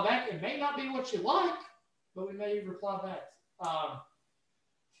probably reply back. It may not be what you like, but we may reply back.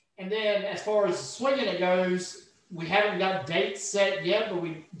 And then as far as Swinging It goes, we haven't got dates set yet, but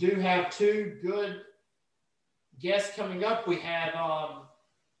we do have 2 good guests coming up. We have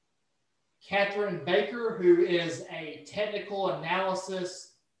Catherine Baker, who is a technical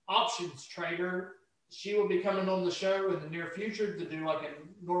analysis options trader. She will be coming on the show in the near future to do like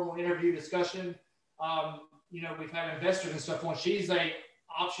a normal interview discussion. We've had investors and stuff on. She's a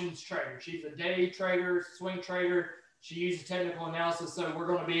options trader. She's a day trader, swing trader. She uses technical analysis. So we're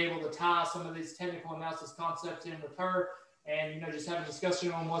going to be able to tie some of these technical analysis concepts in with her and, just have a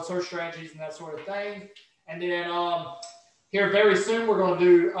discussion on what's her strategies and that sort of thing. And then here very soon, we're going to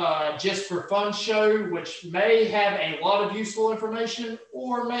do Just for Fun show, which may have a lot of useful information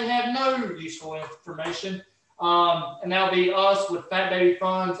or may have no useful information. And that'll be us with Fat Baby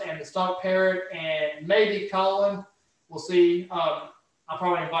Funds and the Stock Parrot and maybe Colin. We'll see. I'll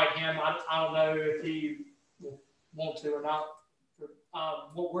probably invite him. I don't know if he will want to or not for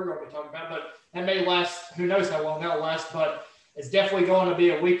what we're going to be talking about, but that may last. Who knows how long that'll last, but it's definitely going to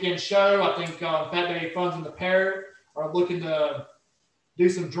be a weekend show. I think Fat Baby Funds and the Parrot are looking to do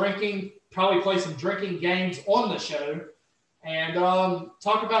some drinking, probably play some drinking games on the show, and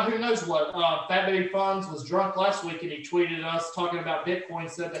talk about who knows what. Fat Baby Funds was drunk last week, and he tweeted us talking about Bitcoin,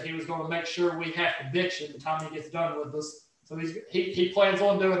 said that he was going to make sure we have conviction the time he gets done with us. So he plans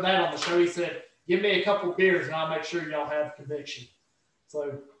on doing that on the show. He said, give me a couple beers, and I'll make sure y'all have conviction.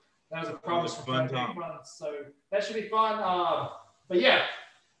 So that was a promise from Fat Baby Funds. So that should be fun. But yeah,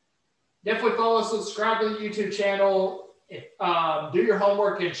 definitely follow, subscribe to the YouTube channel. Do your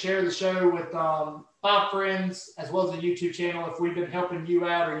homework and share the show with 5 friends as well as the YouTube channel. If we've been helping you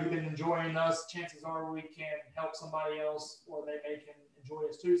out or you've been enjoying us, chances are we can help somebody else or they may can enjoy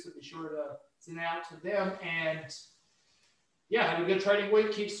us too. So be sure to send it out to them. And yeah, have a good trading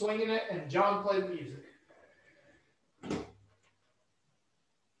week. Keep swinging it. And John, play the music.